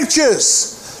Testament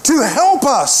pictures to help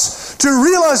us to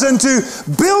realize and to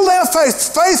build our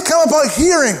faith. Faith comes by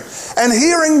hearing, and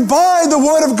hearing by the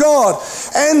Word of God.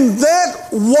 And that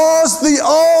was the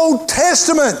Old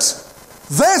Testament.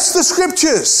 That's the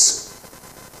Scriptures.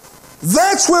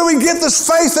 That's where we get this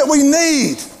faith that we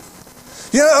need.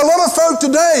 You know, a lot of folk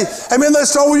today, they're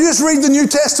told, well, you just read the New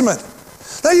Testament.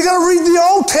 No, you've got to read the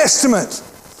Old Testament.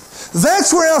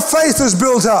 That's where our faith is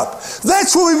built up.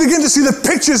 That's where we begin to see the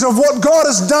pictures of what God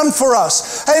has done for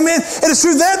us. Amen. It is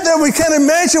through that we can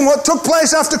imagine what took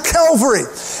place after Calvary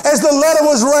as the ladder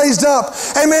was raised up.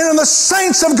 Amen. And the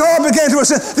saints of God began to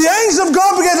ascend. The angels of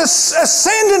God began to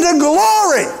ascend into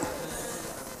glory.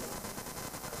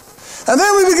 And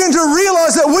then we begin to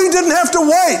realize that we didn't have to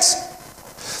wait.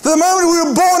 The moment we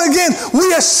were born again,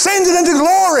 we ascended into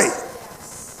glory.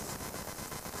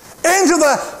 Into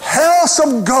the house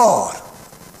of God.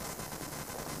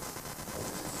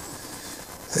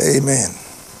 Amen.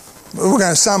 We're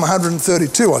going to Psalm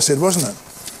 132, I said, wasn't it?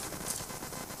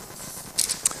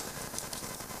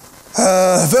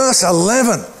 Verse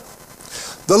 11.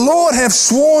 The Lord hath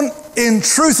sworn in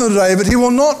truth unto David, He will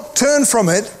not turn from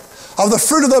it. Of the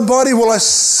fruit of thy body will I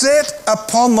set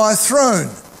upon thy throne.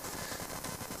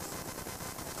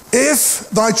 If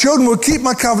thy children will keep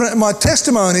my covenant and my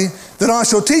testimony, that I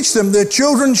shall teach them, their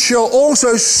children shall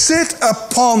also sit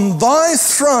upon thy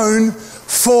throne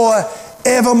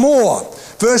forevermore.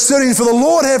 Verse 13, for the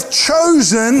Lord hath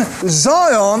chosen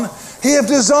Zion, He hath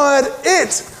desired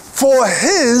it for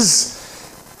His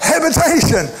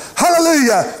habitation.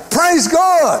 Hallelujah. Praise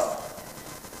God.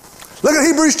 Look at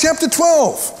Hebrews chapter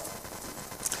 12.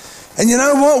 And you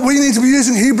know what? We need to be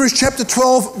using Hebrews chapter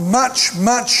 12 much,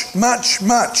 much, much,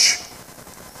 much.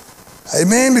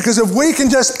 Amen. Because if we can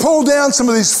just pull down some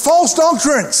of these false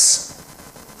doctrines,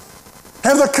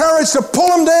 have the courage to pull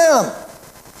them down,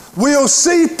 we'll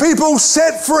see people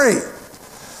set free.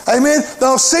 Amen.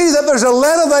 They'll see that there's a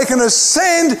ladder they can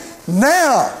ascend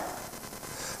now.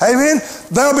 Amen.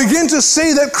 They'll begin to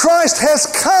see that Christ has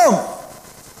come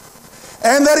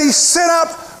and that He set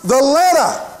up the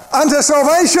ladder unto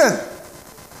salvation.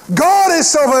 God is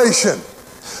salvation.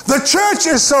 The church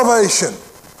is salvation.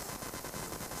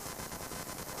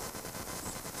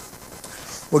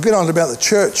 We'll get on about the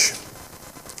church.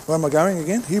 Where am I going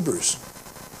again? Hebrews.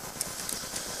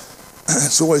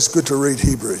 It's always good to read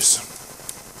Hebrews.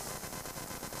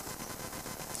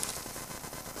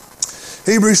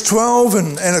 Hebrews 12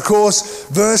 and of course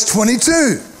verse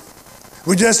 22.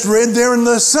 We just read there in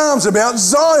the Psalms about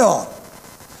Zion.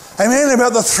 Amen.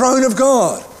 About the throne of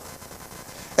God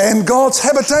and God's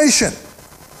habitation.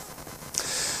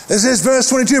 It says verse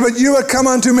 22, but you are come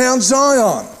unto Mount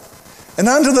Zion and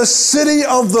unto the city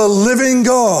of the living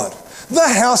God, the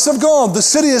house of God. The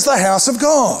city is the house of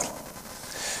God.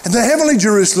 And the heavenly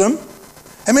Jerusalem,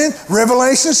 Amen.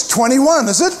 Revelations 21,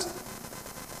 is it?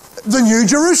 The New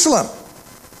Jerusalem.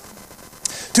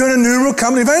 To an innumerable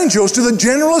company of angels, to the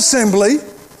general assembly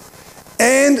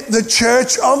and the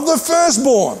church of the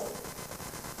firstborn.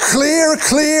 Clear,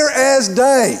 clear as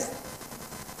day.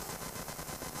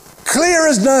 Clear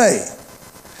as day.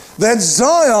 That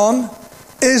Zion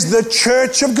is the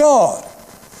church of God.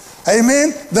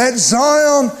 Amen. That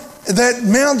Zion, that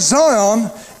Mount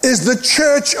Zion is the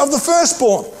church of the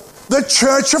firstborn. The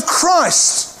church of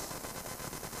Christ.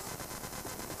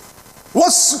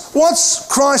 What's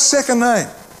Christ's second name?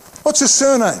 What's his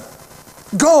surname?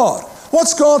 God.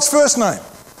 What's God's first name?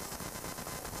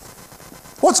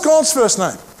 What's God's first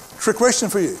name? Trick question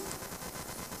for you.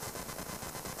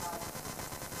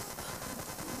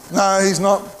 No, he's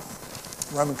not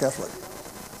Roman Catholic.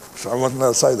 So I wasn't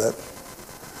allowed to say that.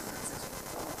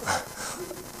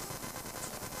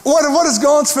 What is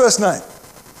God's first name?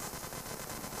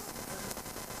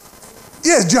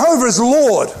 Yeah, Jehovah is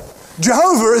Lord.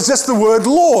 Jehovah is just the word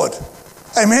Lord.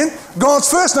 Amen? God's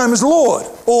first name is Lord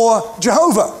or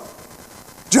Jehovah.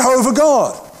 Jehovah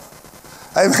God.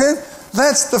 Amen?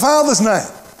 That's the Father's name.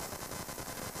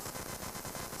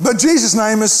 But Jesus'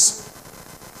 name is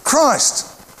Christ.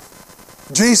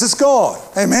 Jesus God.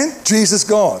 Amen? Jesus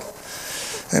God.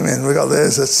 Amen. We got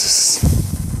this.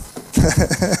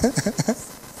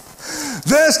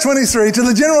 Verse 23, to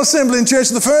the general assembly and church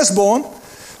of the firstborn,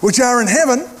 which are in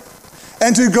heaven,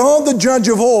 and to God the judge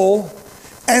of all,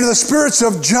 and to the spirits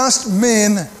of just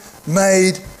men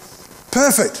made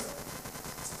perfect.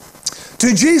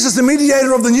 To Jesus, the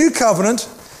mediator of the new covenant,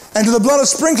 and to the blood of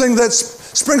sprinkling that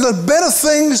sprinkleth better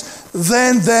things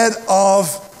than that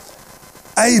of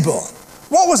Abel.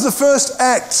 What was the first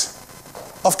act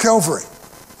of Calvary?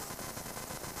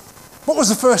 What was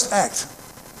the first act?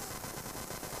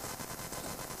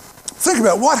 Think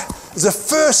about what is the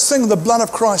first thing the blood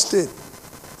of Christ did.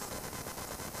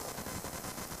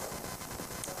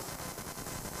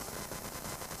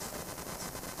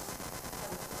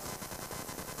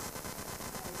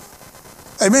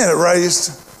 Amen. It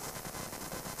raised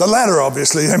the ladder,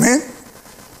 obviously. Amen.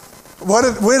 Where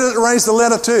did it raise the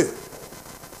ladder to?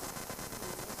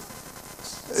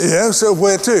 Yeah, so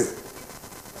where to?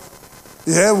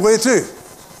 Yeah, where to?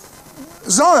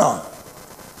 Zion.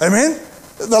 Amen.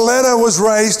 The ladder was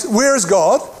raised. Where is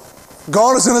God?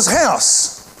 God is in his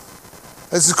house.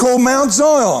 It's called Mount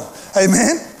Zion.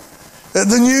 Amen.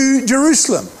 The New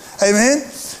Jerusalem. Amen.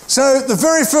 So the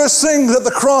very first thing that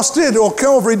the cross did, or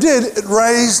Calvary did, it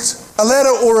raised a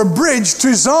ladder or a bridge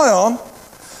to Zion,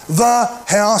 the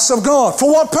house of God. For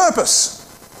what purpose?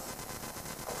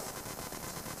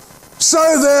 So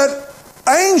that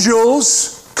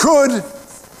angels could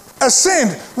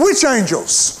ascend. Which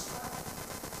angels?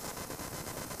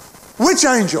 Which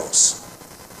angels?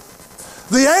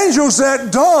 The angels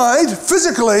that died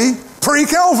physically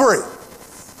pre-Calvary.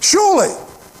 Surely.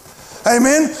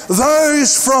 Amen.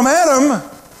 Those from Adam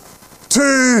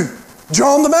to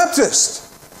John the Baptist.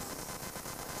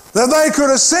 That they could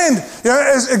ascend. You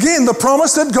know, again, the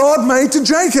promise that God made to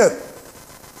Jacob.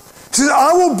 He said,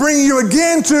 I will bring you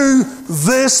again to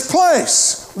this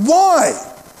place. Why?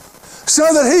 So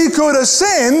that he could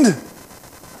ascend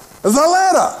the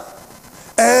ladder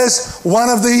as one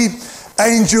of the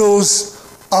angels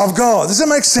of God. Does that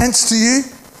make sense to you?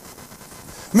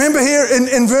 Remember here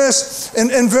in verse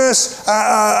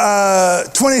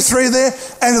 23 there,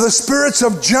 and the spirits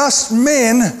of just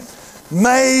men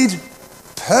made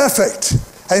perfect.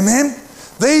 Amen.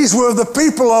 These were the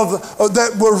people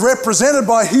that were represented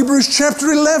by Hebrews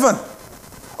chapter 11.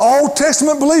 Old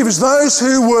Testament believers, those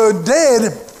who were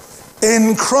dead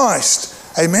in Christ.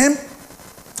 Amen.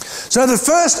 So the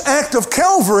first act of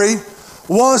Calvary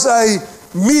was a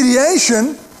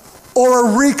mediation or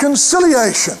a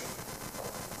reconciliation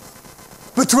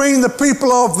between the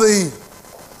people of the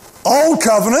Old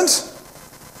Covenant,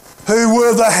 who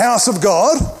were the house of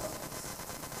God.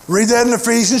 Read that in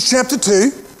Ephesians chapter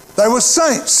 2. They were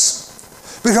saints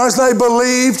because they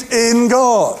believed in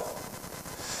God.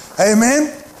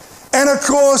 Amen. And of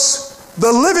course,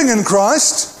 the living in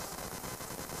Christ,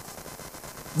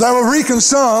 they were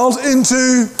reconciled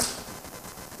into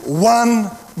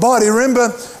one body.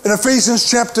 Remember in Ephesians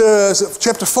chapter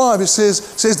 5, it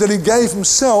says that he gave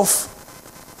himself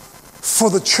for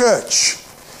the church.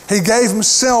 He gave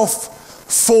himself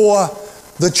for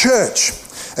the church.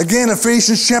 Again,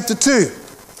 Ephesians chapter 2.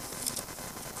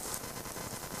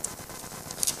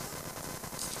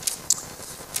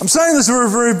 I'm saying this for a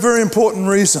very, very important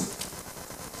reason.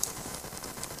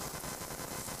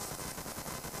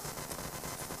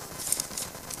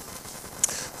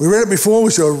 We read it before,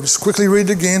 we shall just quickly read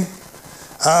it again.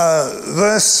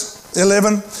 verse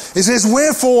 11, it says,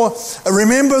 "Wherefore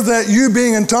remember that you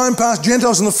being in time past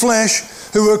Gentiles in the flesh,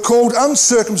 who were called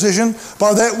uncircumcision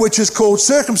by that which is called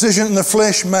circumcision in the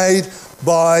flesh made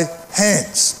by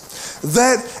hands.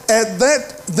 That at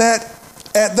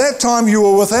that time you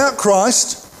were without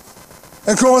Christ."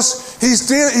 And of course, he's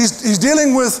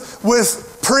dealing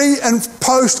with pre and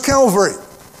post Calvary.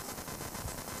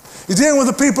 He's dealing with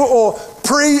the people or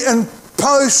pre and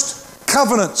post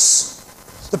covenants.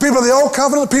 The people of the old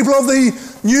covenant, the people of the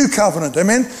new covenant.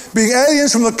 Amen. Being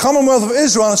aliens from the commonwealth of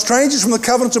Israel and strangers from the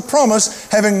covenants of promise,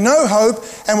 having no hope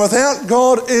and without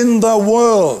God in the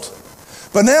world.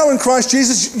 But now in Christ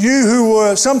Jesus, you who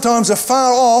were sometimes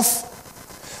afar off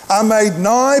are made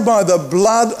nigh by the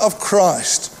blood of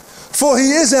Christ. For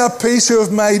he is our peace, who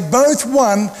have made both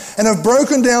one and have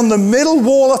broken down the middle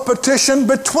wall of partition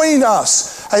between us.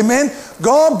 Amen.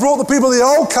 God brought the people of the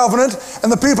old covenant and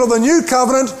the people of the new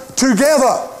covenant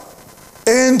together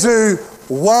into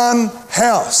one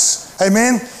house.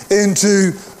 Amen.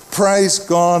 Into, praise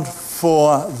God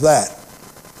for that.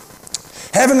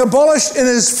 Having abolished in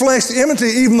his flesh the enmity,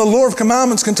 even the law of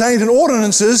commandments contained in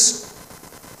ordinances.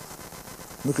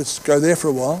 We could go there for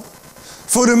a while.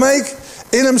 For to make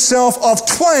in himself of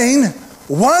twain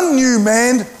one new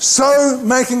man, so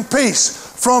making peace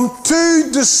from two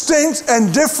distinct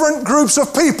and different groups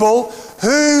of people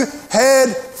who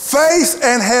had faith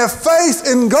and have faith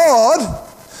in God.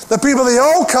 The people of the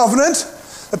old covenant,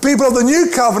 the people of the new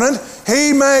covenant,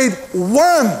 he made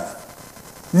one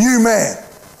new man.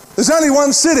 There's only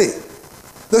one city.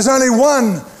 There's only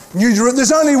one New Jerusalem.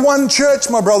 There's only one church,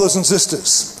 my brothers and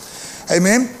sisters.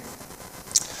 Amen.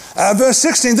 Verse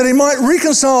 16, that he might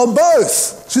reconcile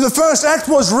both. See, the first act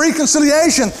was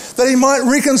reconciliation, that he might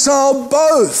reconcile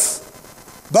both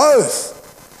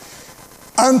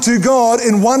unto God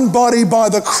in one body by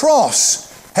the cross,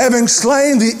 having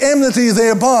slain the enmity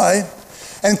thereby,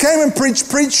 and came and preached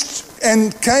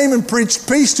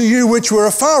peace to you which were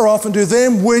afar off, and to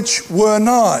them which were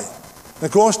nigh. And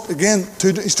of course, again,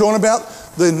 he's talking about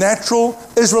the natural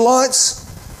Israelites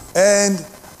and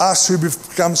us who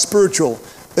become spiritual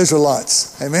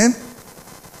Israelites. Amen.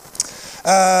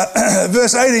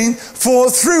 Verse 18, for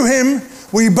through him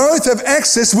we both have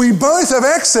access,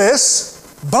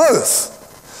 both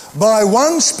by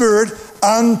one Spirit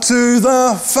unto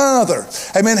the Father.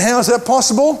 Amen. How is that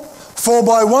possible? For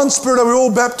by one Spirit are we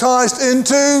all baptized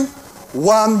into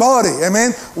one body.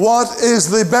 Amen. What is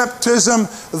the baptism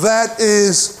that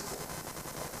is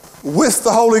with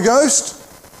the Holy Ghost?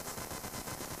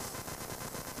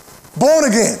 Born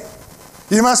again.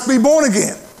 You must be born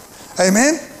again.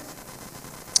 Amen.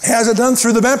 How's it done?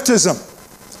 Through the baptism.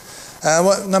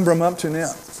 What number am I up to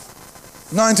now?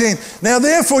 19. Now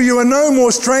therefore you are no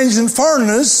more strangers and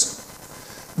foreigners,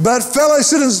 but fellow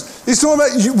citizens. He's talking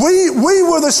about, we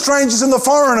were the strangers and the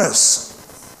foreigners.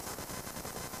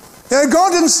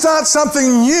 God didn't start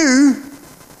something new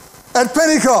at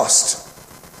Pentecost.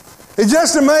 He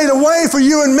just made a way for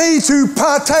you and me to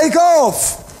partake of.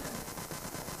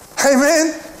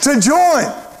 Amen. To join.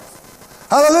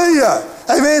 Hallelujah.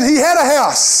 Amen. He had a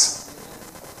house.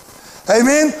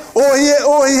 Amen. Or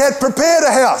he had prepared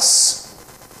a house.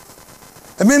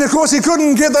 Amen. Of course, he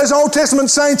couldn't get those Old Testament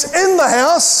saints in the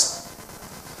house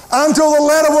until the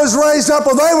ladder was raised up,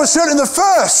 or they were certainly the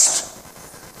first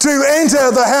to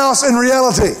enter the house in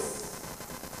reality.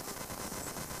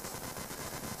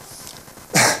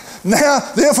 Now,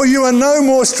 therefore, you are no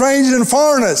more strangers and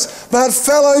foreigners, but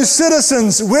fellow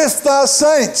citizens with the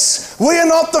saints. We are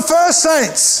not the first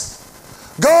saints.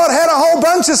 God had a whole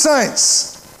bunch of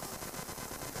saints.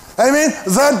 Amen.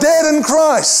 The dead in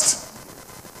Christ.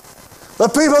 The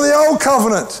people of the old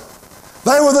covenant.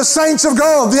 They were the saints of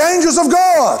God, the angels of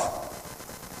God.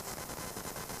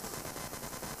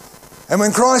 And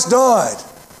when Christ died,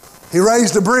 he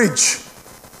raised a bridge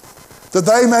that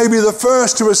they may be the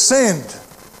first to ascend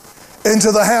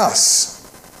into the house.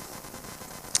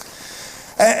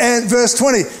 And verse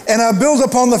 20, and are built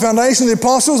upon the foundation of the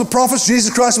apostles, the prophets,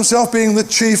 Jesus Christ himself being the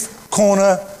chief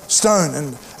cornerstone.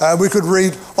 And we could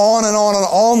read on and on and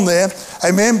on there.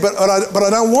 Amen. But I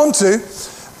don't want to.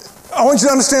 I want you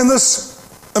to understand this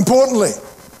importantly.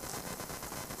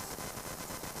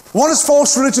 What does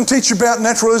false religion teach you about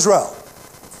natural Israel?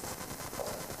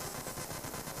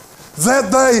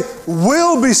 That they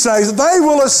will be saved, that they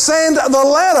will ascend the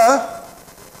ladder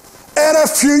at a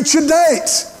future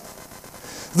date.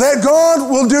 That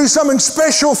God will do something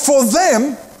special for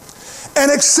them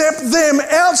and accept them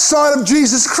outside of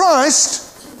Jesus Christ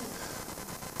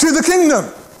to the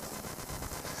kingdom.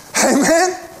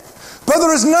 Amen? But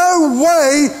there is no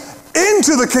way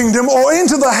into the kingdom or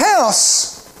into the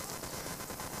house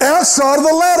outside of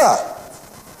the ladder.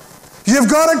 You've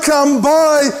got to come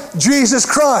by Jesus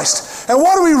Christ. And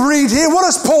what do we read here? What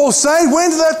does Paul say? When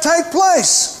did that take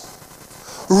place?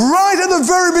 Right at the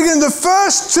very beginning, the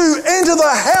first to enter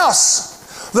the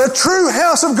house, the true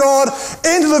house of God,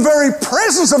 into the very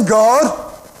presence of God,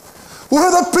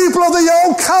 were the people of the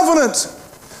old covenant,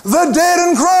 the dead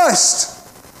in Christ.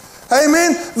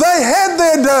 Amen. They had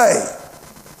their day.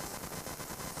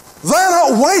 They're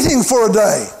not waiting for a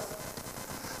day.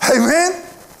 Amen.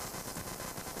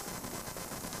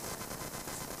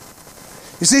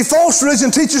 You see, false religion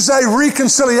teaches a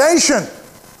reconciliation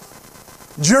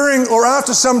during or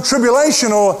after some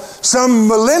tribulation or some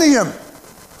millennium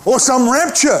or some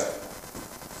rapture.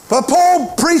 But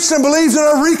Paul preached and believed in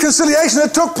a reconciliation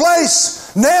that took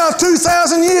place now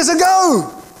 2,000 years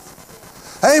ago.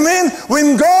 Amen.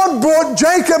 When God brought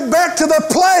Jacob back to the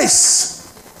place.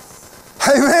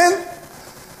 Amen.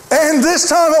 And this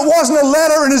time it wasn't a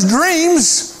ladder in his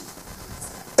dreams.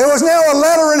 It was now a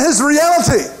ladder in his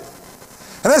reality.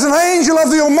 And as an angel of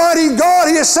the Almighty God,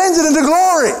 he ascended into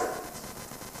glory.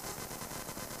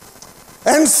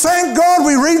 And thank God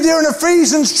we read there in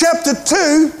Ephesians chapter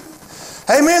 2,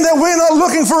 amen, that we're not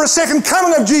looking for a second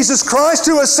coming of Jesus Christ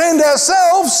to ascend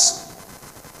ourselves.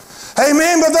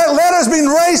 Amen, but that ladder's been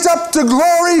raised up to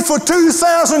glory for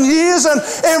 2,000 years, and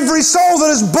every soul that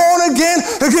is born again,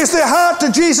 who gives their heart to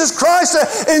Jesus Christ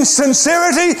in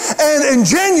sincerity and in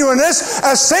genuineness,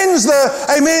 ascends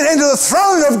into the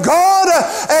throne of God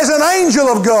as an angel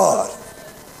of God.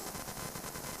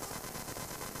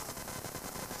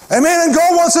 Amen, and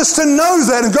God wants us to know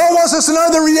that, and God wants us to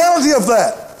know the reality of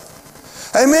that.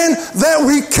 Amen, that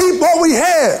we keep what we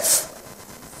have.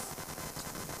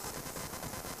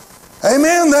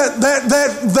 Amen,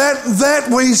 that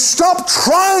we stop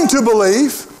trying to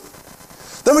believe,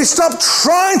 that we stop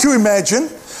trying to imagine,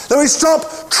 that we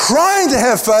stop trying to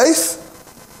have faith.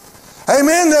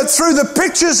 Amen, that through the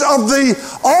pictures of the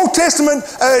Old Testament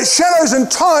shadows and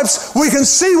types, we can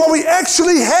see what we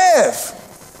actually have.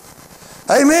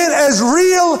 Amen, as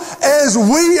real as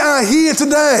we are here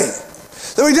today.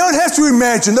 That we don't have to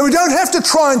imagine, that we don't have to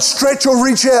try and stretch or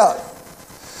reach out.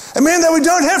 Amen, that we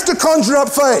don't have to conjure up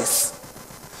faith.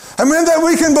 Amen, that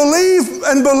we can believe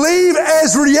and believe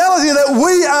as reality that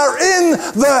we are in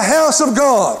the house of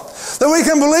God. That we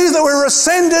can believe that we're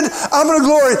ascended up into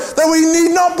glory. That we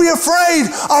need not be afraid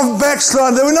of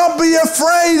backsliding. That we not be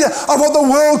afraid of what the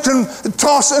world can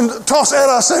toss at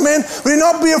us. Amen. We need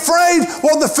not be afraid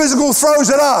what the physical throws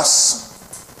at us.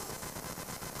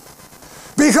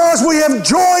 Because we have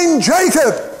joined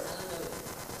Jacob.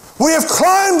 We have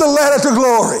climbed the ladder to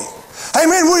glory.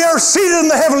 Amen. We are seated in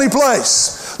the heavenly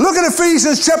place. Look at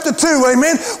Ephesians chapter 2,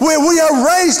 amen, where we are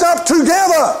raised up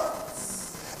together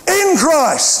in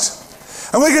Christ.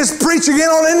 And we can preach again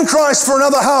on in Christ for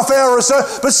another half hour or so,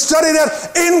 but study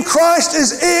that in Christ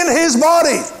is in His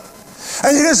body.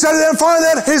 And you can study that and find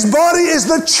that His body is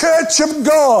the church of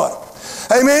God.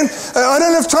 Amen. I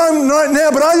don't have time right now,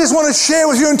 but I just want to share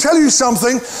with you and tell you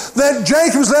something, that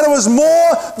Jacob's ladder was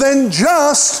more than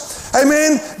just,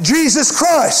 amen, Jesus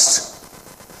Christ.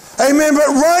 Amen, but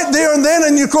right there and then,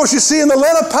 and of course you see in the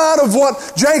latter part of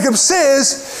what Jacob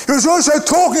says, he was also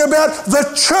talking about the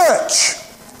church.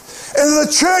 And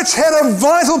the church had a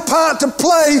vital part to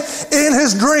play in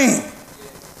his dream.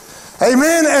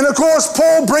 Amen, and of course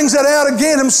Paul brings that out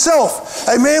again himself.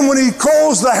 Amen, when he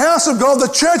calls the house of God,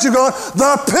 the church of God,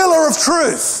 the pillar of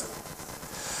truth.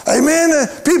 Amen,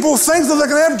 people think that they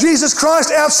can have Jesus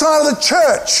Christ outside of the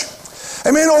church.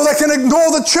 Amen, or they can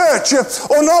ignore the church,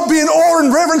 or not be in awe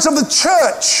and reverence of the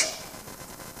church.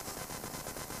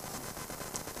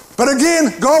 But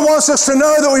again, God wants us to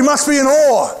know that we must be in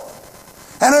awe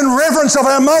and in reverence of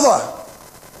our mother.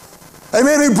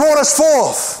 Amen, who brought us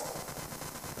forth.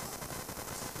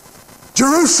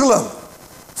 Jerusalem,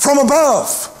 from above,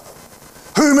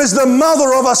 whom is the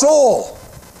mother of us all.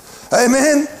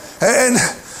 Amen. And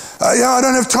I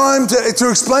don't have time to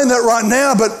explain that right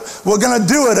now, but we're going to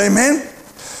do it. Amen.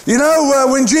 You know,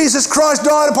 when Jesus Christ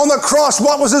died upon the cross,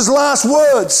 what was His last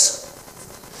words?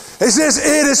 He says,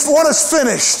 what is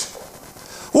finished?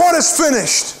 What is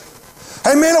finished?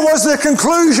 Amen. It was the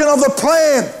conclusion of the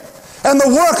plan and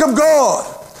the work of God.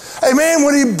 Amen.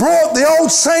 When He brought the old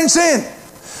saints in.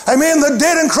 Amen. The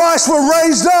dead in Christ were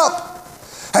raised up.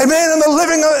 Amen. And the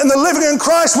living in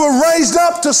Christ were raised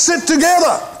up to sit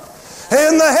together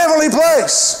in the heavenly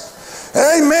place.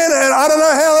 Amen. And I don't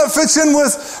know how that fits in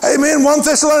with, amen, 1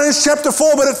 Thessalonians chapter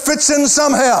 4, but it fits in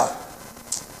somehow.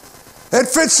 It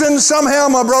fits in somehow,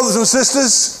 my brothers and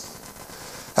sisters.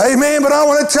 Amen. But I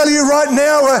want to tell you right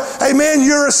now, amen,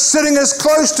 you're sitting as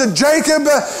close to Jacob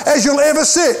as you'll ever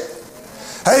sit.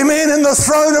 Amen. In the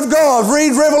throne of God.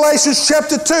 Read Revelation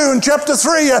chapter 2 and chapter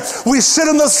 3. We sit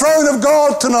in the throne of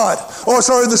God tonight.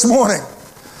 This morning.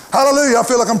 Hallelujah. I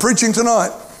feel like I'm preaching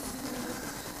tonight.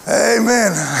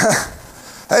 Amen.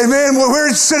 Amen.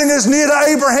 We're sitting as near to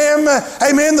Abraham.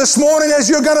 Amen. This morning as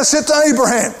you're going to sit to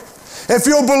Abraham. If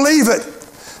you'll believe it.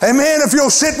 Amen. If you'll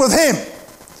sit with him.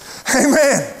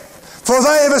 Amen. For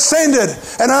they have ascended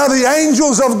and are the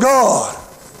angels of God.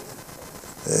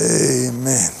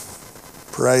 Amen.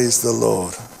 Praise the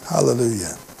Lord.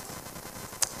 Hallelujah.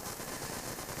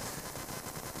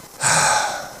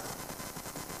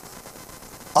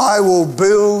 I will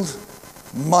build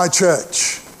my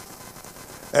church,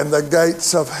 and the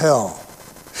gates of hell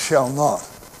shall not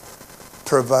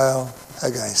prevail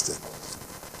against it.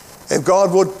 If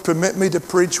God would permit me to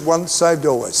preach once saved,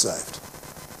 always saved.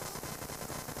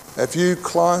 If you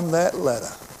climb that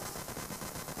ladder,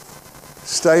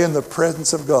 stay in the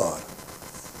presence of God,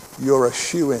 you're a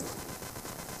shoo-in.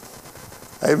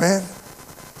 Amen?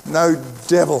 No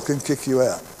devil can kick you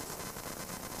out.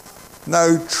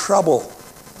 No trouble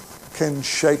can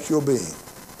shake your being.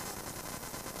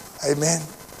 Amen?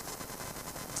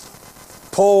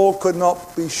 Paul could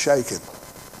not be shaken.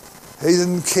 He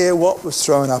didn't care what was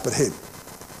thrown up at him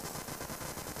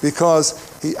because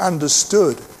he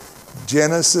understood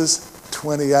Genesis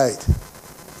 28.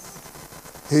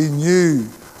 He knew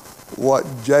what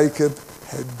Jacob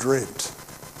had dreamt.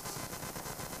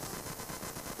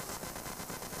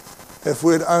 If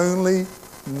we'd only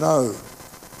know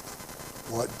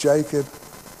what Jacob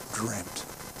dreamt.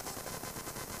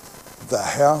 The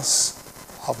house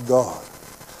of God.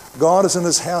 God is in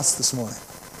his house this morning.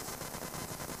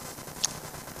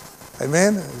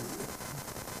 Amen.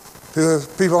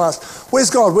 People ask, where's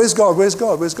God? Where's God? Where's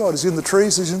God? Where's God? Is he in the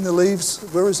trees? Is he in the leaves?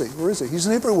 Where is he? Where is he? He's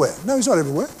everywhere. No, he's not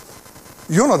everywhere.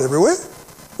 You're not everywhere.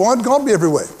 Why'd God be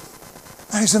everywhere?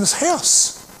 No, he's in his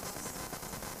house.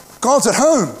 God's at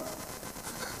home.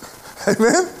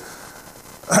 Amen.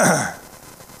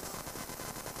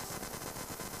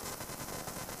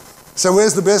 So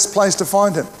where's the best place to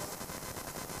find him?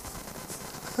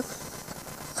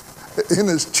 In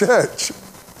his church.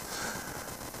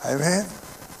 Amen.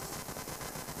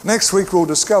 Next week we'll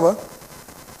discover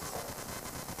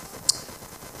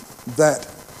that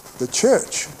the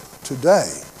church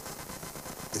today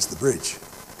is the bridge.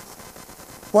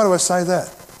 Why do I say that?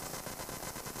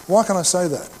 Why can I say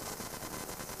that?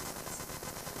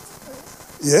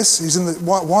 Yes, he's in the...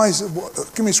 Why is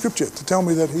it... Give me scripture to tell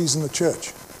me that he's in the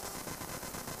church.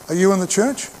 Are you in the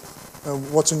church?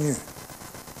 What's in you?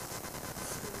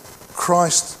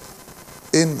 Christ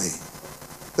in me.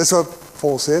 That's what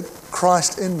Paul said.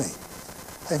 Christ in me.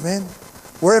 Amen.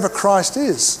 Wherever Christ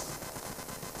is,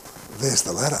 there's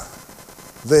the ladder.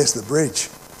 There's the bridge.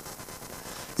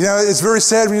 You know, it's very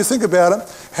sad when you think about it,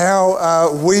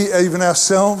 how we, even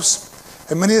ourselves,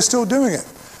 and many are still doing it,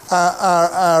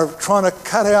 are trying to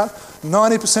cut out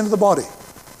 90% of the body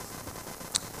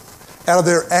out of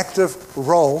their active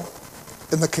role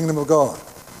in the kingdom of God.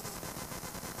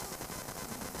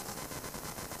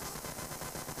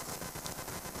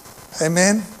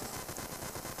 Amen.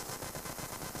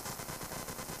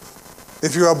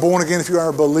 If you are born again, if you are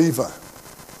a believer,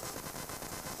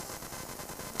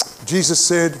 Jesus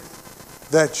said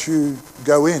that you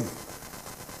go in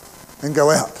and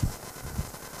go out.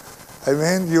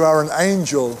 Amen. You are an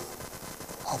angel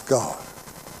of God.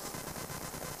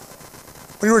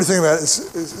 When you really think about it,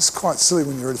 it's quite silly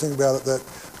when you really think about it that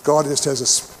God just has a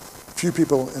few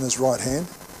people in his right hand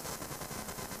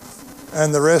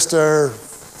and the rest are...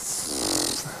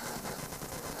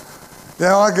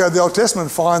 Now I go to the Old Testament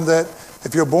and find that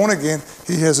if you're born again,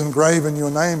 he has engraven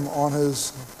your name on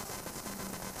his...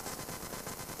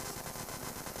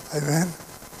 Amen.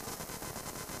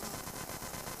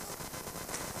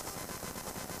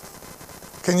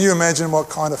 Can you imagine what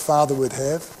kind of father we'd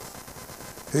have?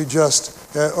 Who just,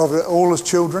 of all his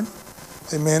children,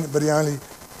 amen, but he only,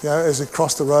 as he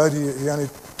crossed the road, he only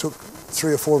took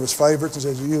 3 or 4 of his favourites and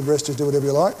says, you rest, just do whatever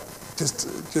you like.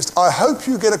 Just, I hope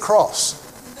you get across.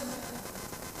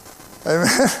 Amen.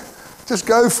 Just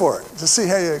go for it. Just see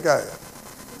how you go.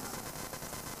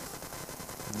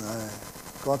 No.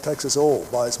 God takes us all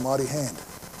by his mighty hand.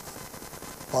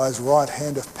 By his right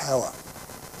hand of power.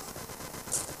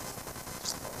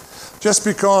 Just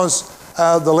because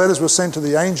the letters were sent to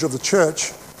the angel of the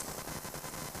church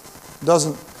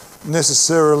doesn't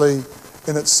necessarily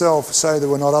in itself say there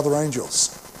were not other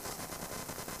angels.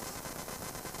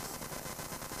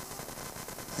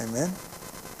 Amen.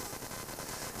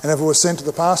 And if it was sent to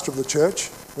the pastor of the church,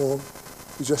 or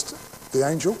just the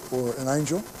angel, or an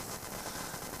angel,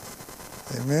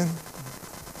 amen,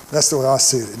 That's the way I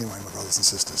see it anyway, my brothers and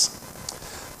sisters.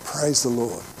 Praise the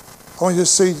Lord. I want you to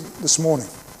see this morning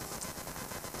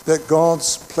that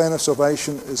God's plan of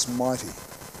salvation is mighty.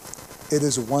 It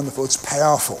is wonderful. It's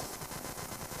powerful.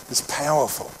 It's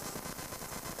powerful.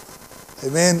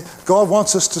 Amen. God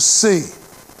wants us to see,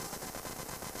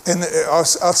 and I'll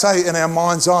say in our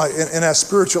mind's eye, in our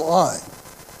spiritual eye,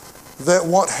 that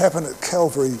what happened at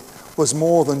Calvary was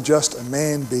more than just a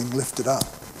man being lifted up.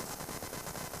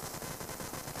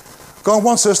 God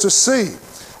wants us to see,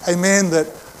 amen, that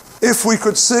if we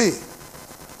could see,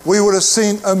 we would have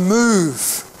seen a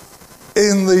move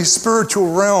in the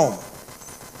spiritual realm.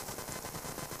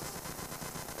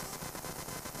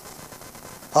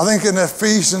 I think in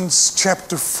Ephesians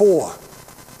chapter 4,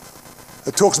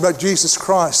 it talks about Jesus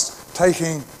Christ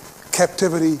taking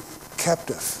captivity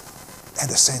captive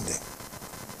and ascending.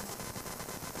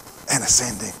 And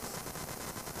ascending.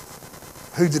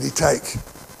 Who did he take?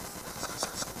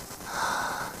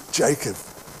 Jacob.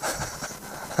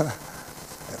 And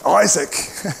Isaac.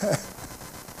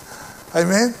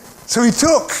 Amen? So he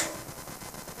took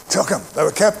them. They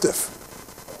were captive.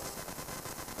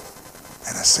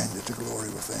 And ascended to glory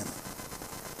with them.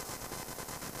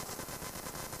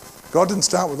 God didn't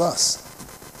start with us.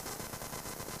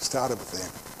 He started with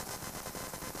them.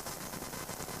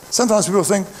 Sometimes people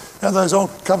think, those old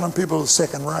covenant people are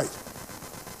second rate.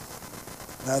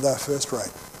 No, they're first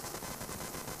rate.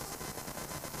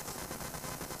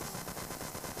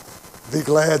 Be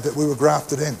glad that we were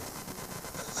grafted in.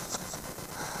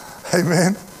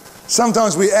 Amen.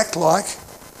 Sometimes we act like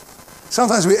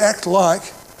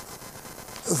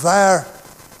they're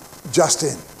just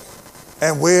in,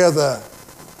 and we're the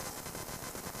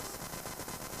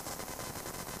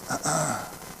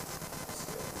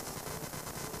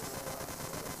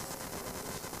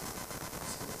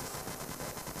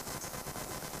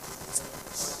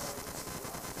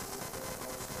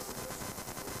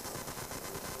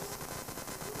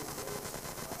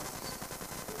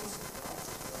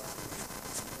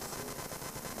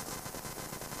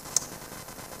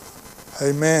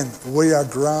Amen. We are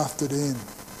grafted in.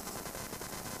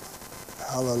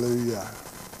 Hallelujah.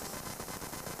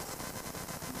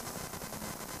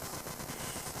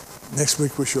 Next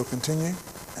week we shall continue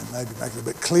and maybe make it a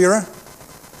bit clearer.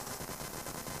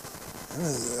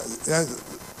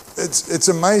 It's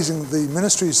amazing the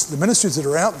ministries that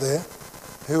are out there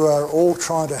who are all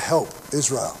trying to help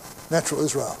Israel, natural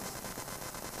Israel.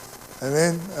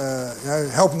 Amen.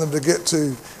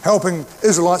 Helping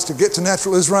Israelites to get to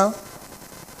natural Israel.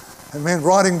 Amen.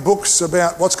 Writing books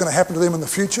about what's going to happen to them in the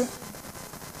future.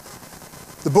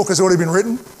 The book has already been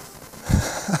written.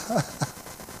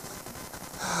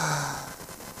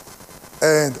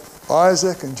 And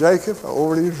Isaac and Jacob are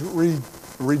already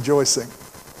rejoicing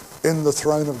in the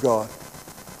throne of God.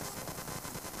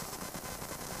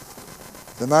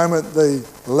 The moment the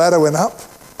ladder went up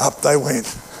they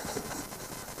went.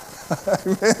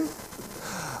 Amen.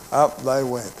 Up they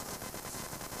went.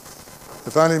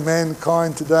 If only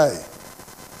mankind today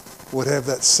would have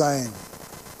that same,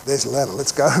 there's a ladder,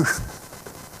 let's go.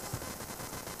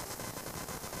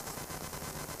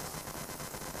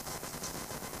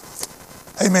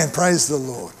 Amen. Praise the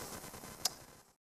Lord.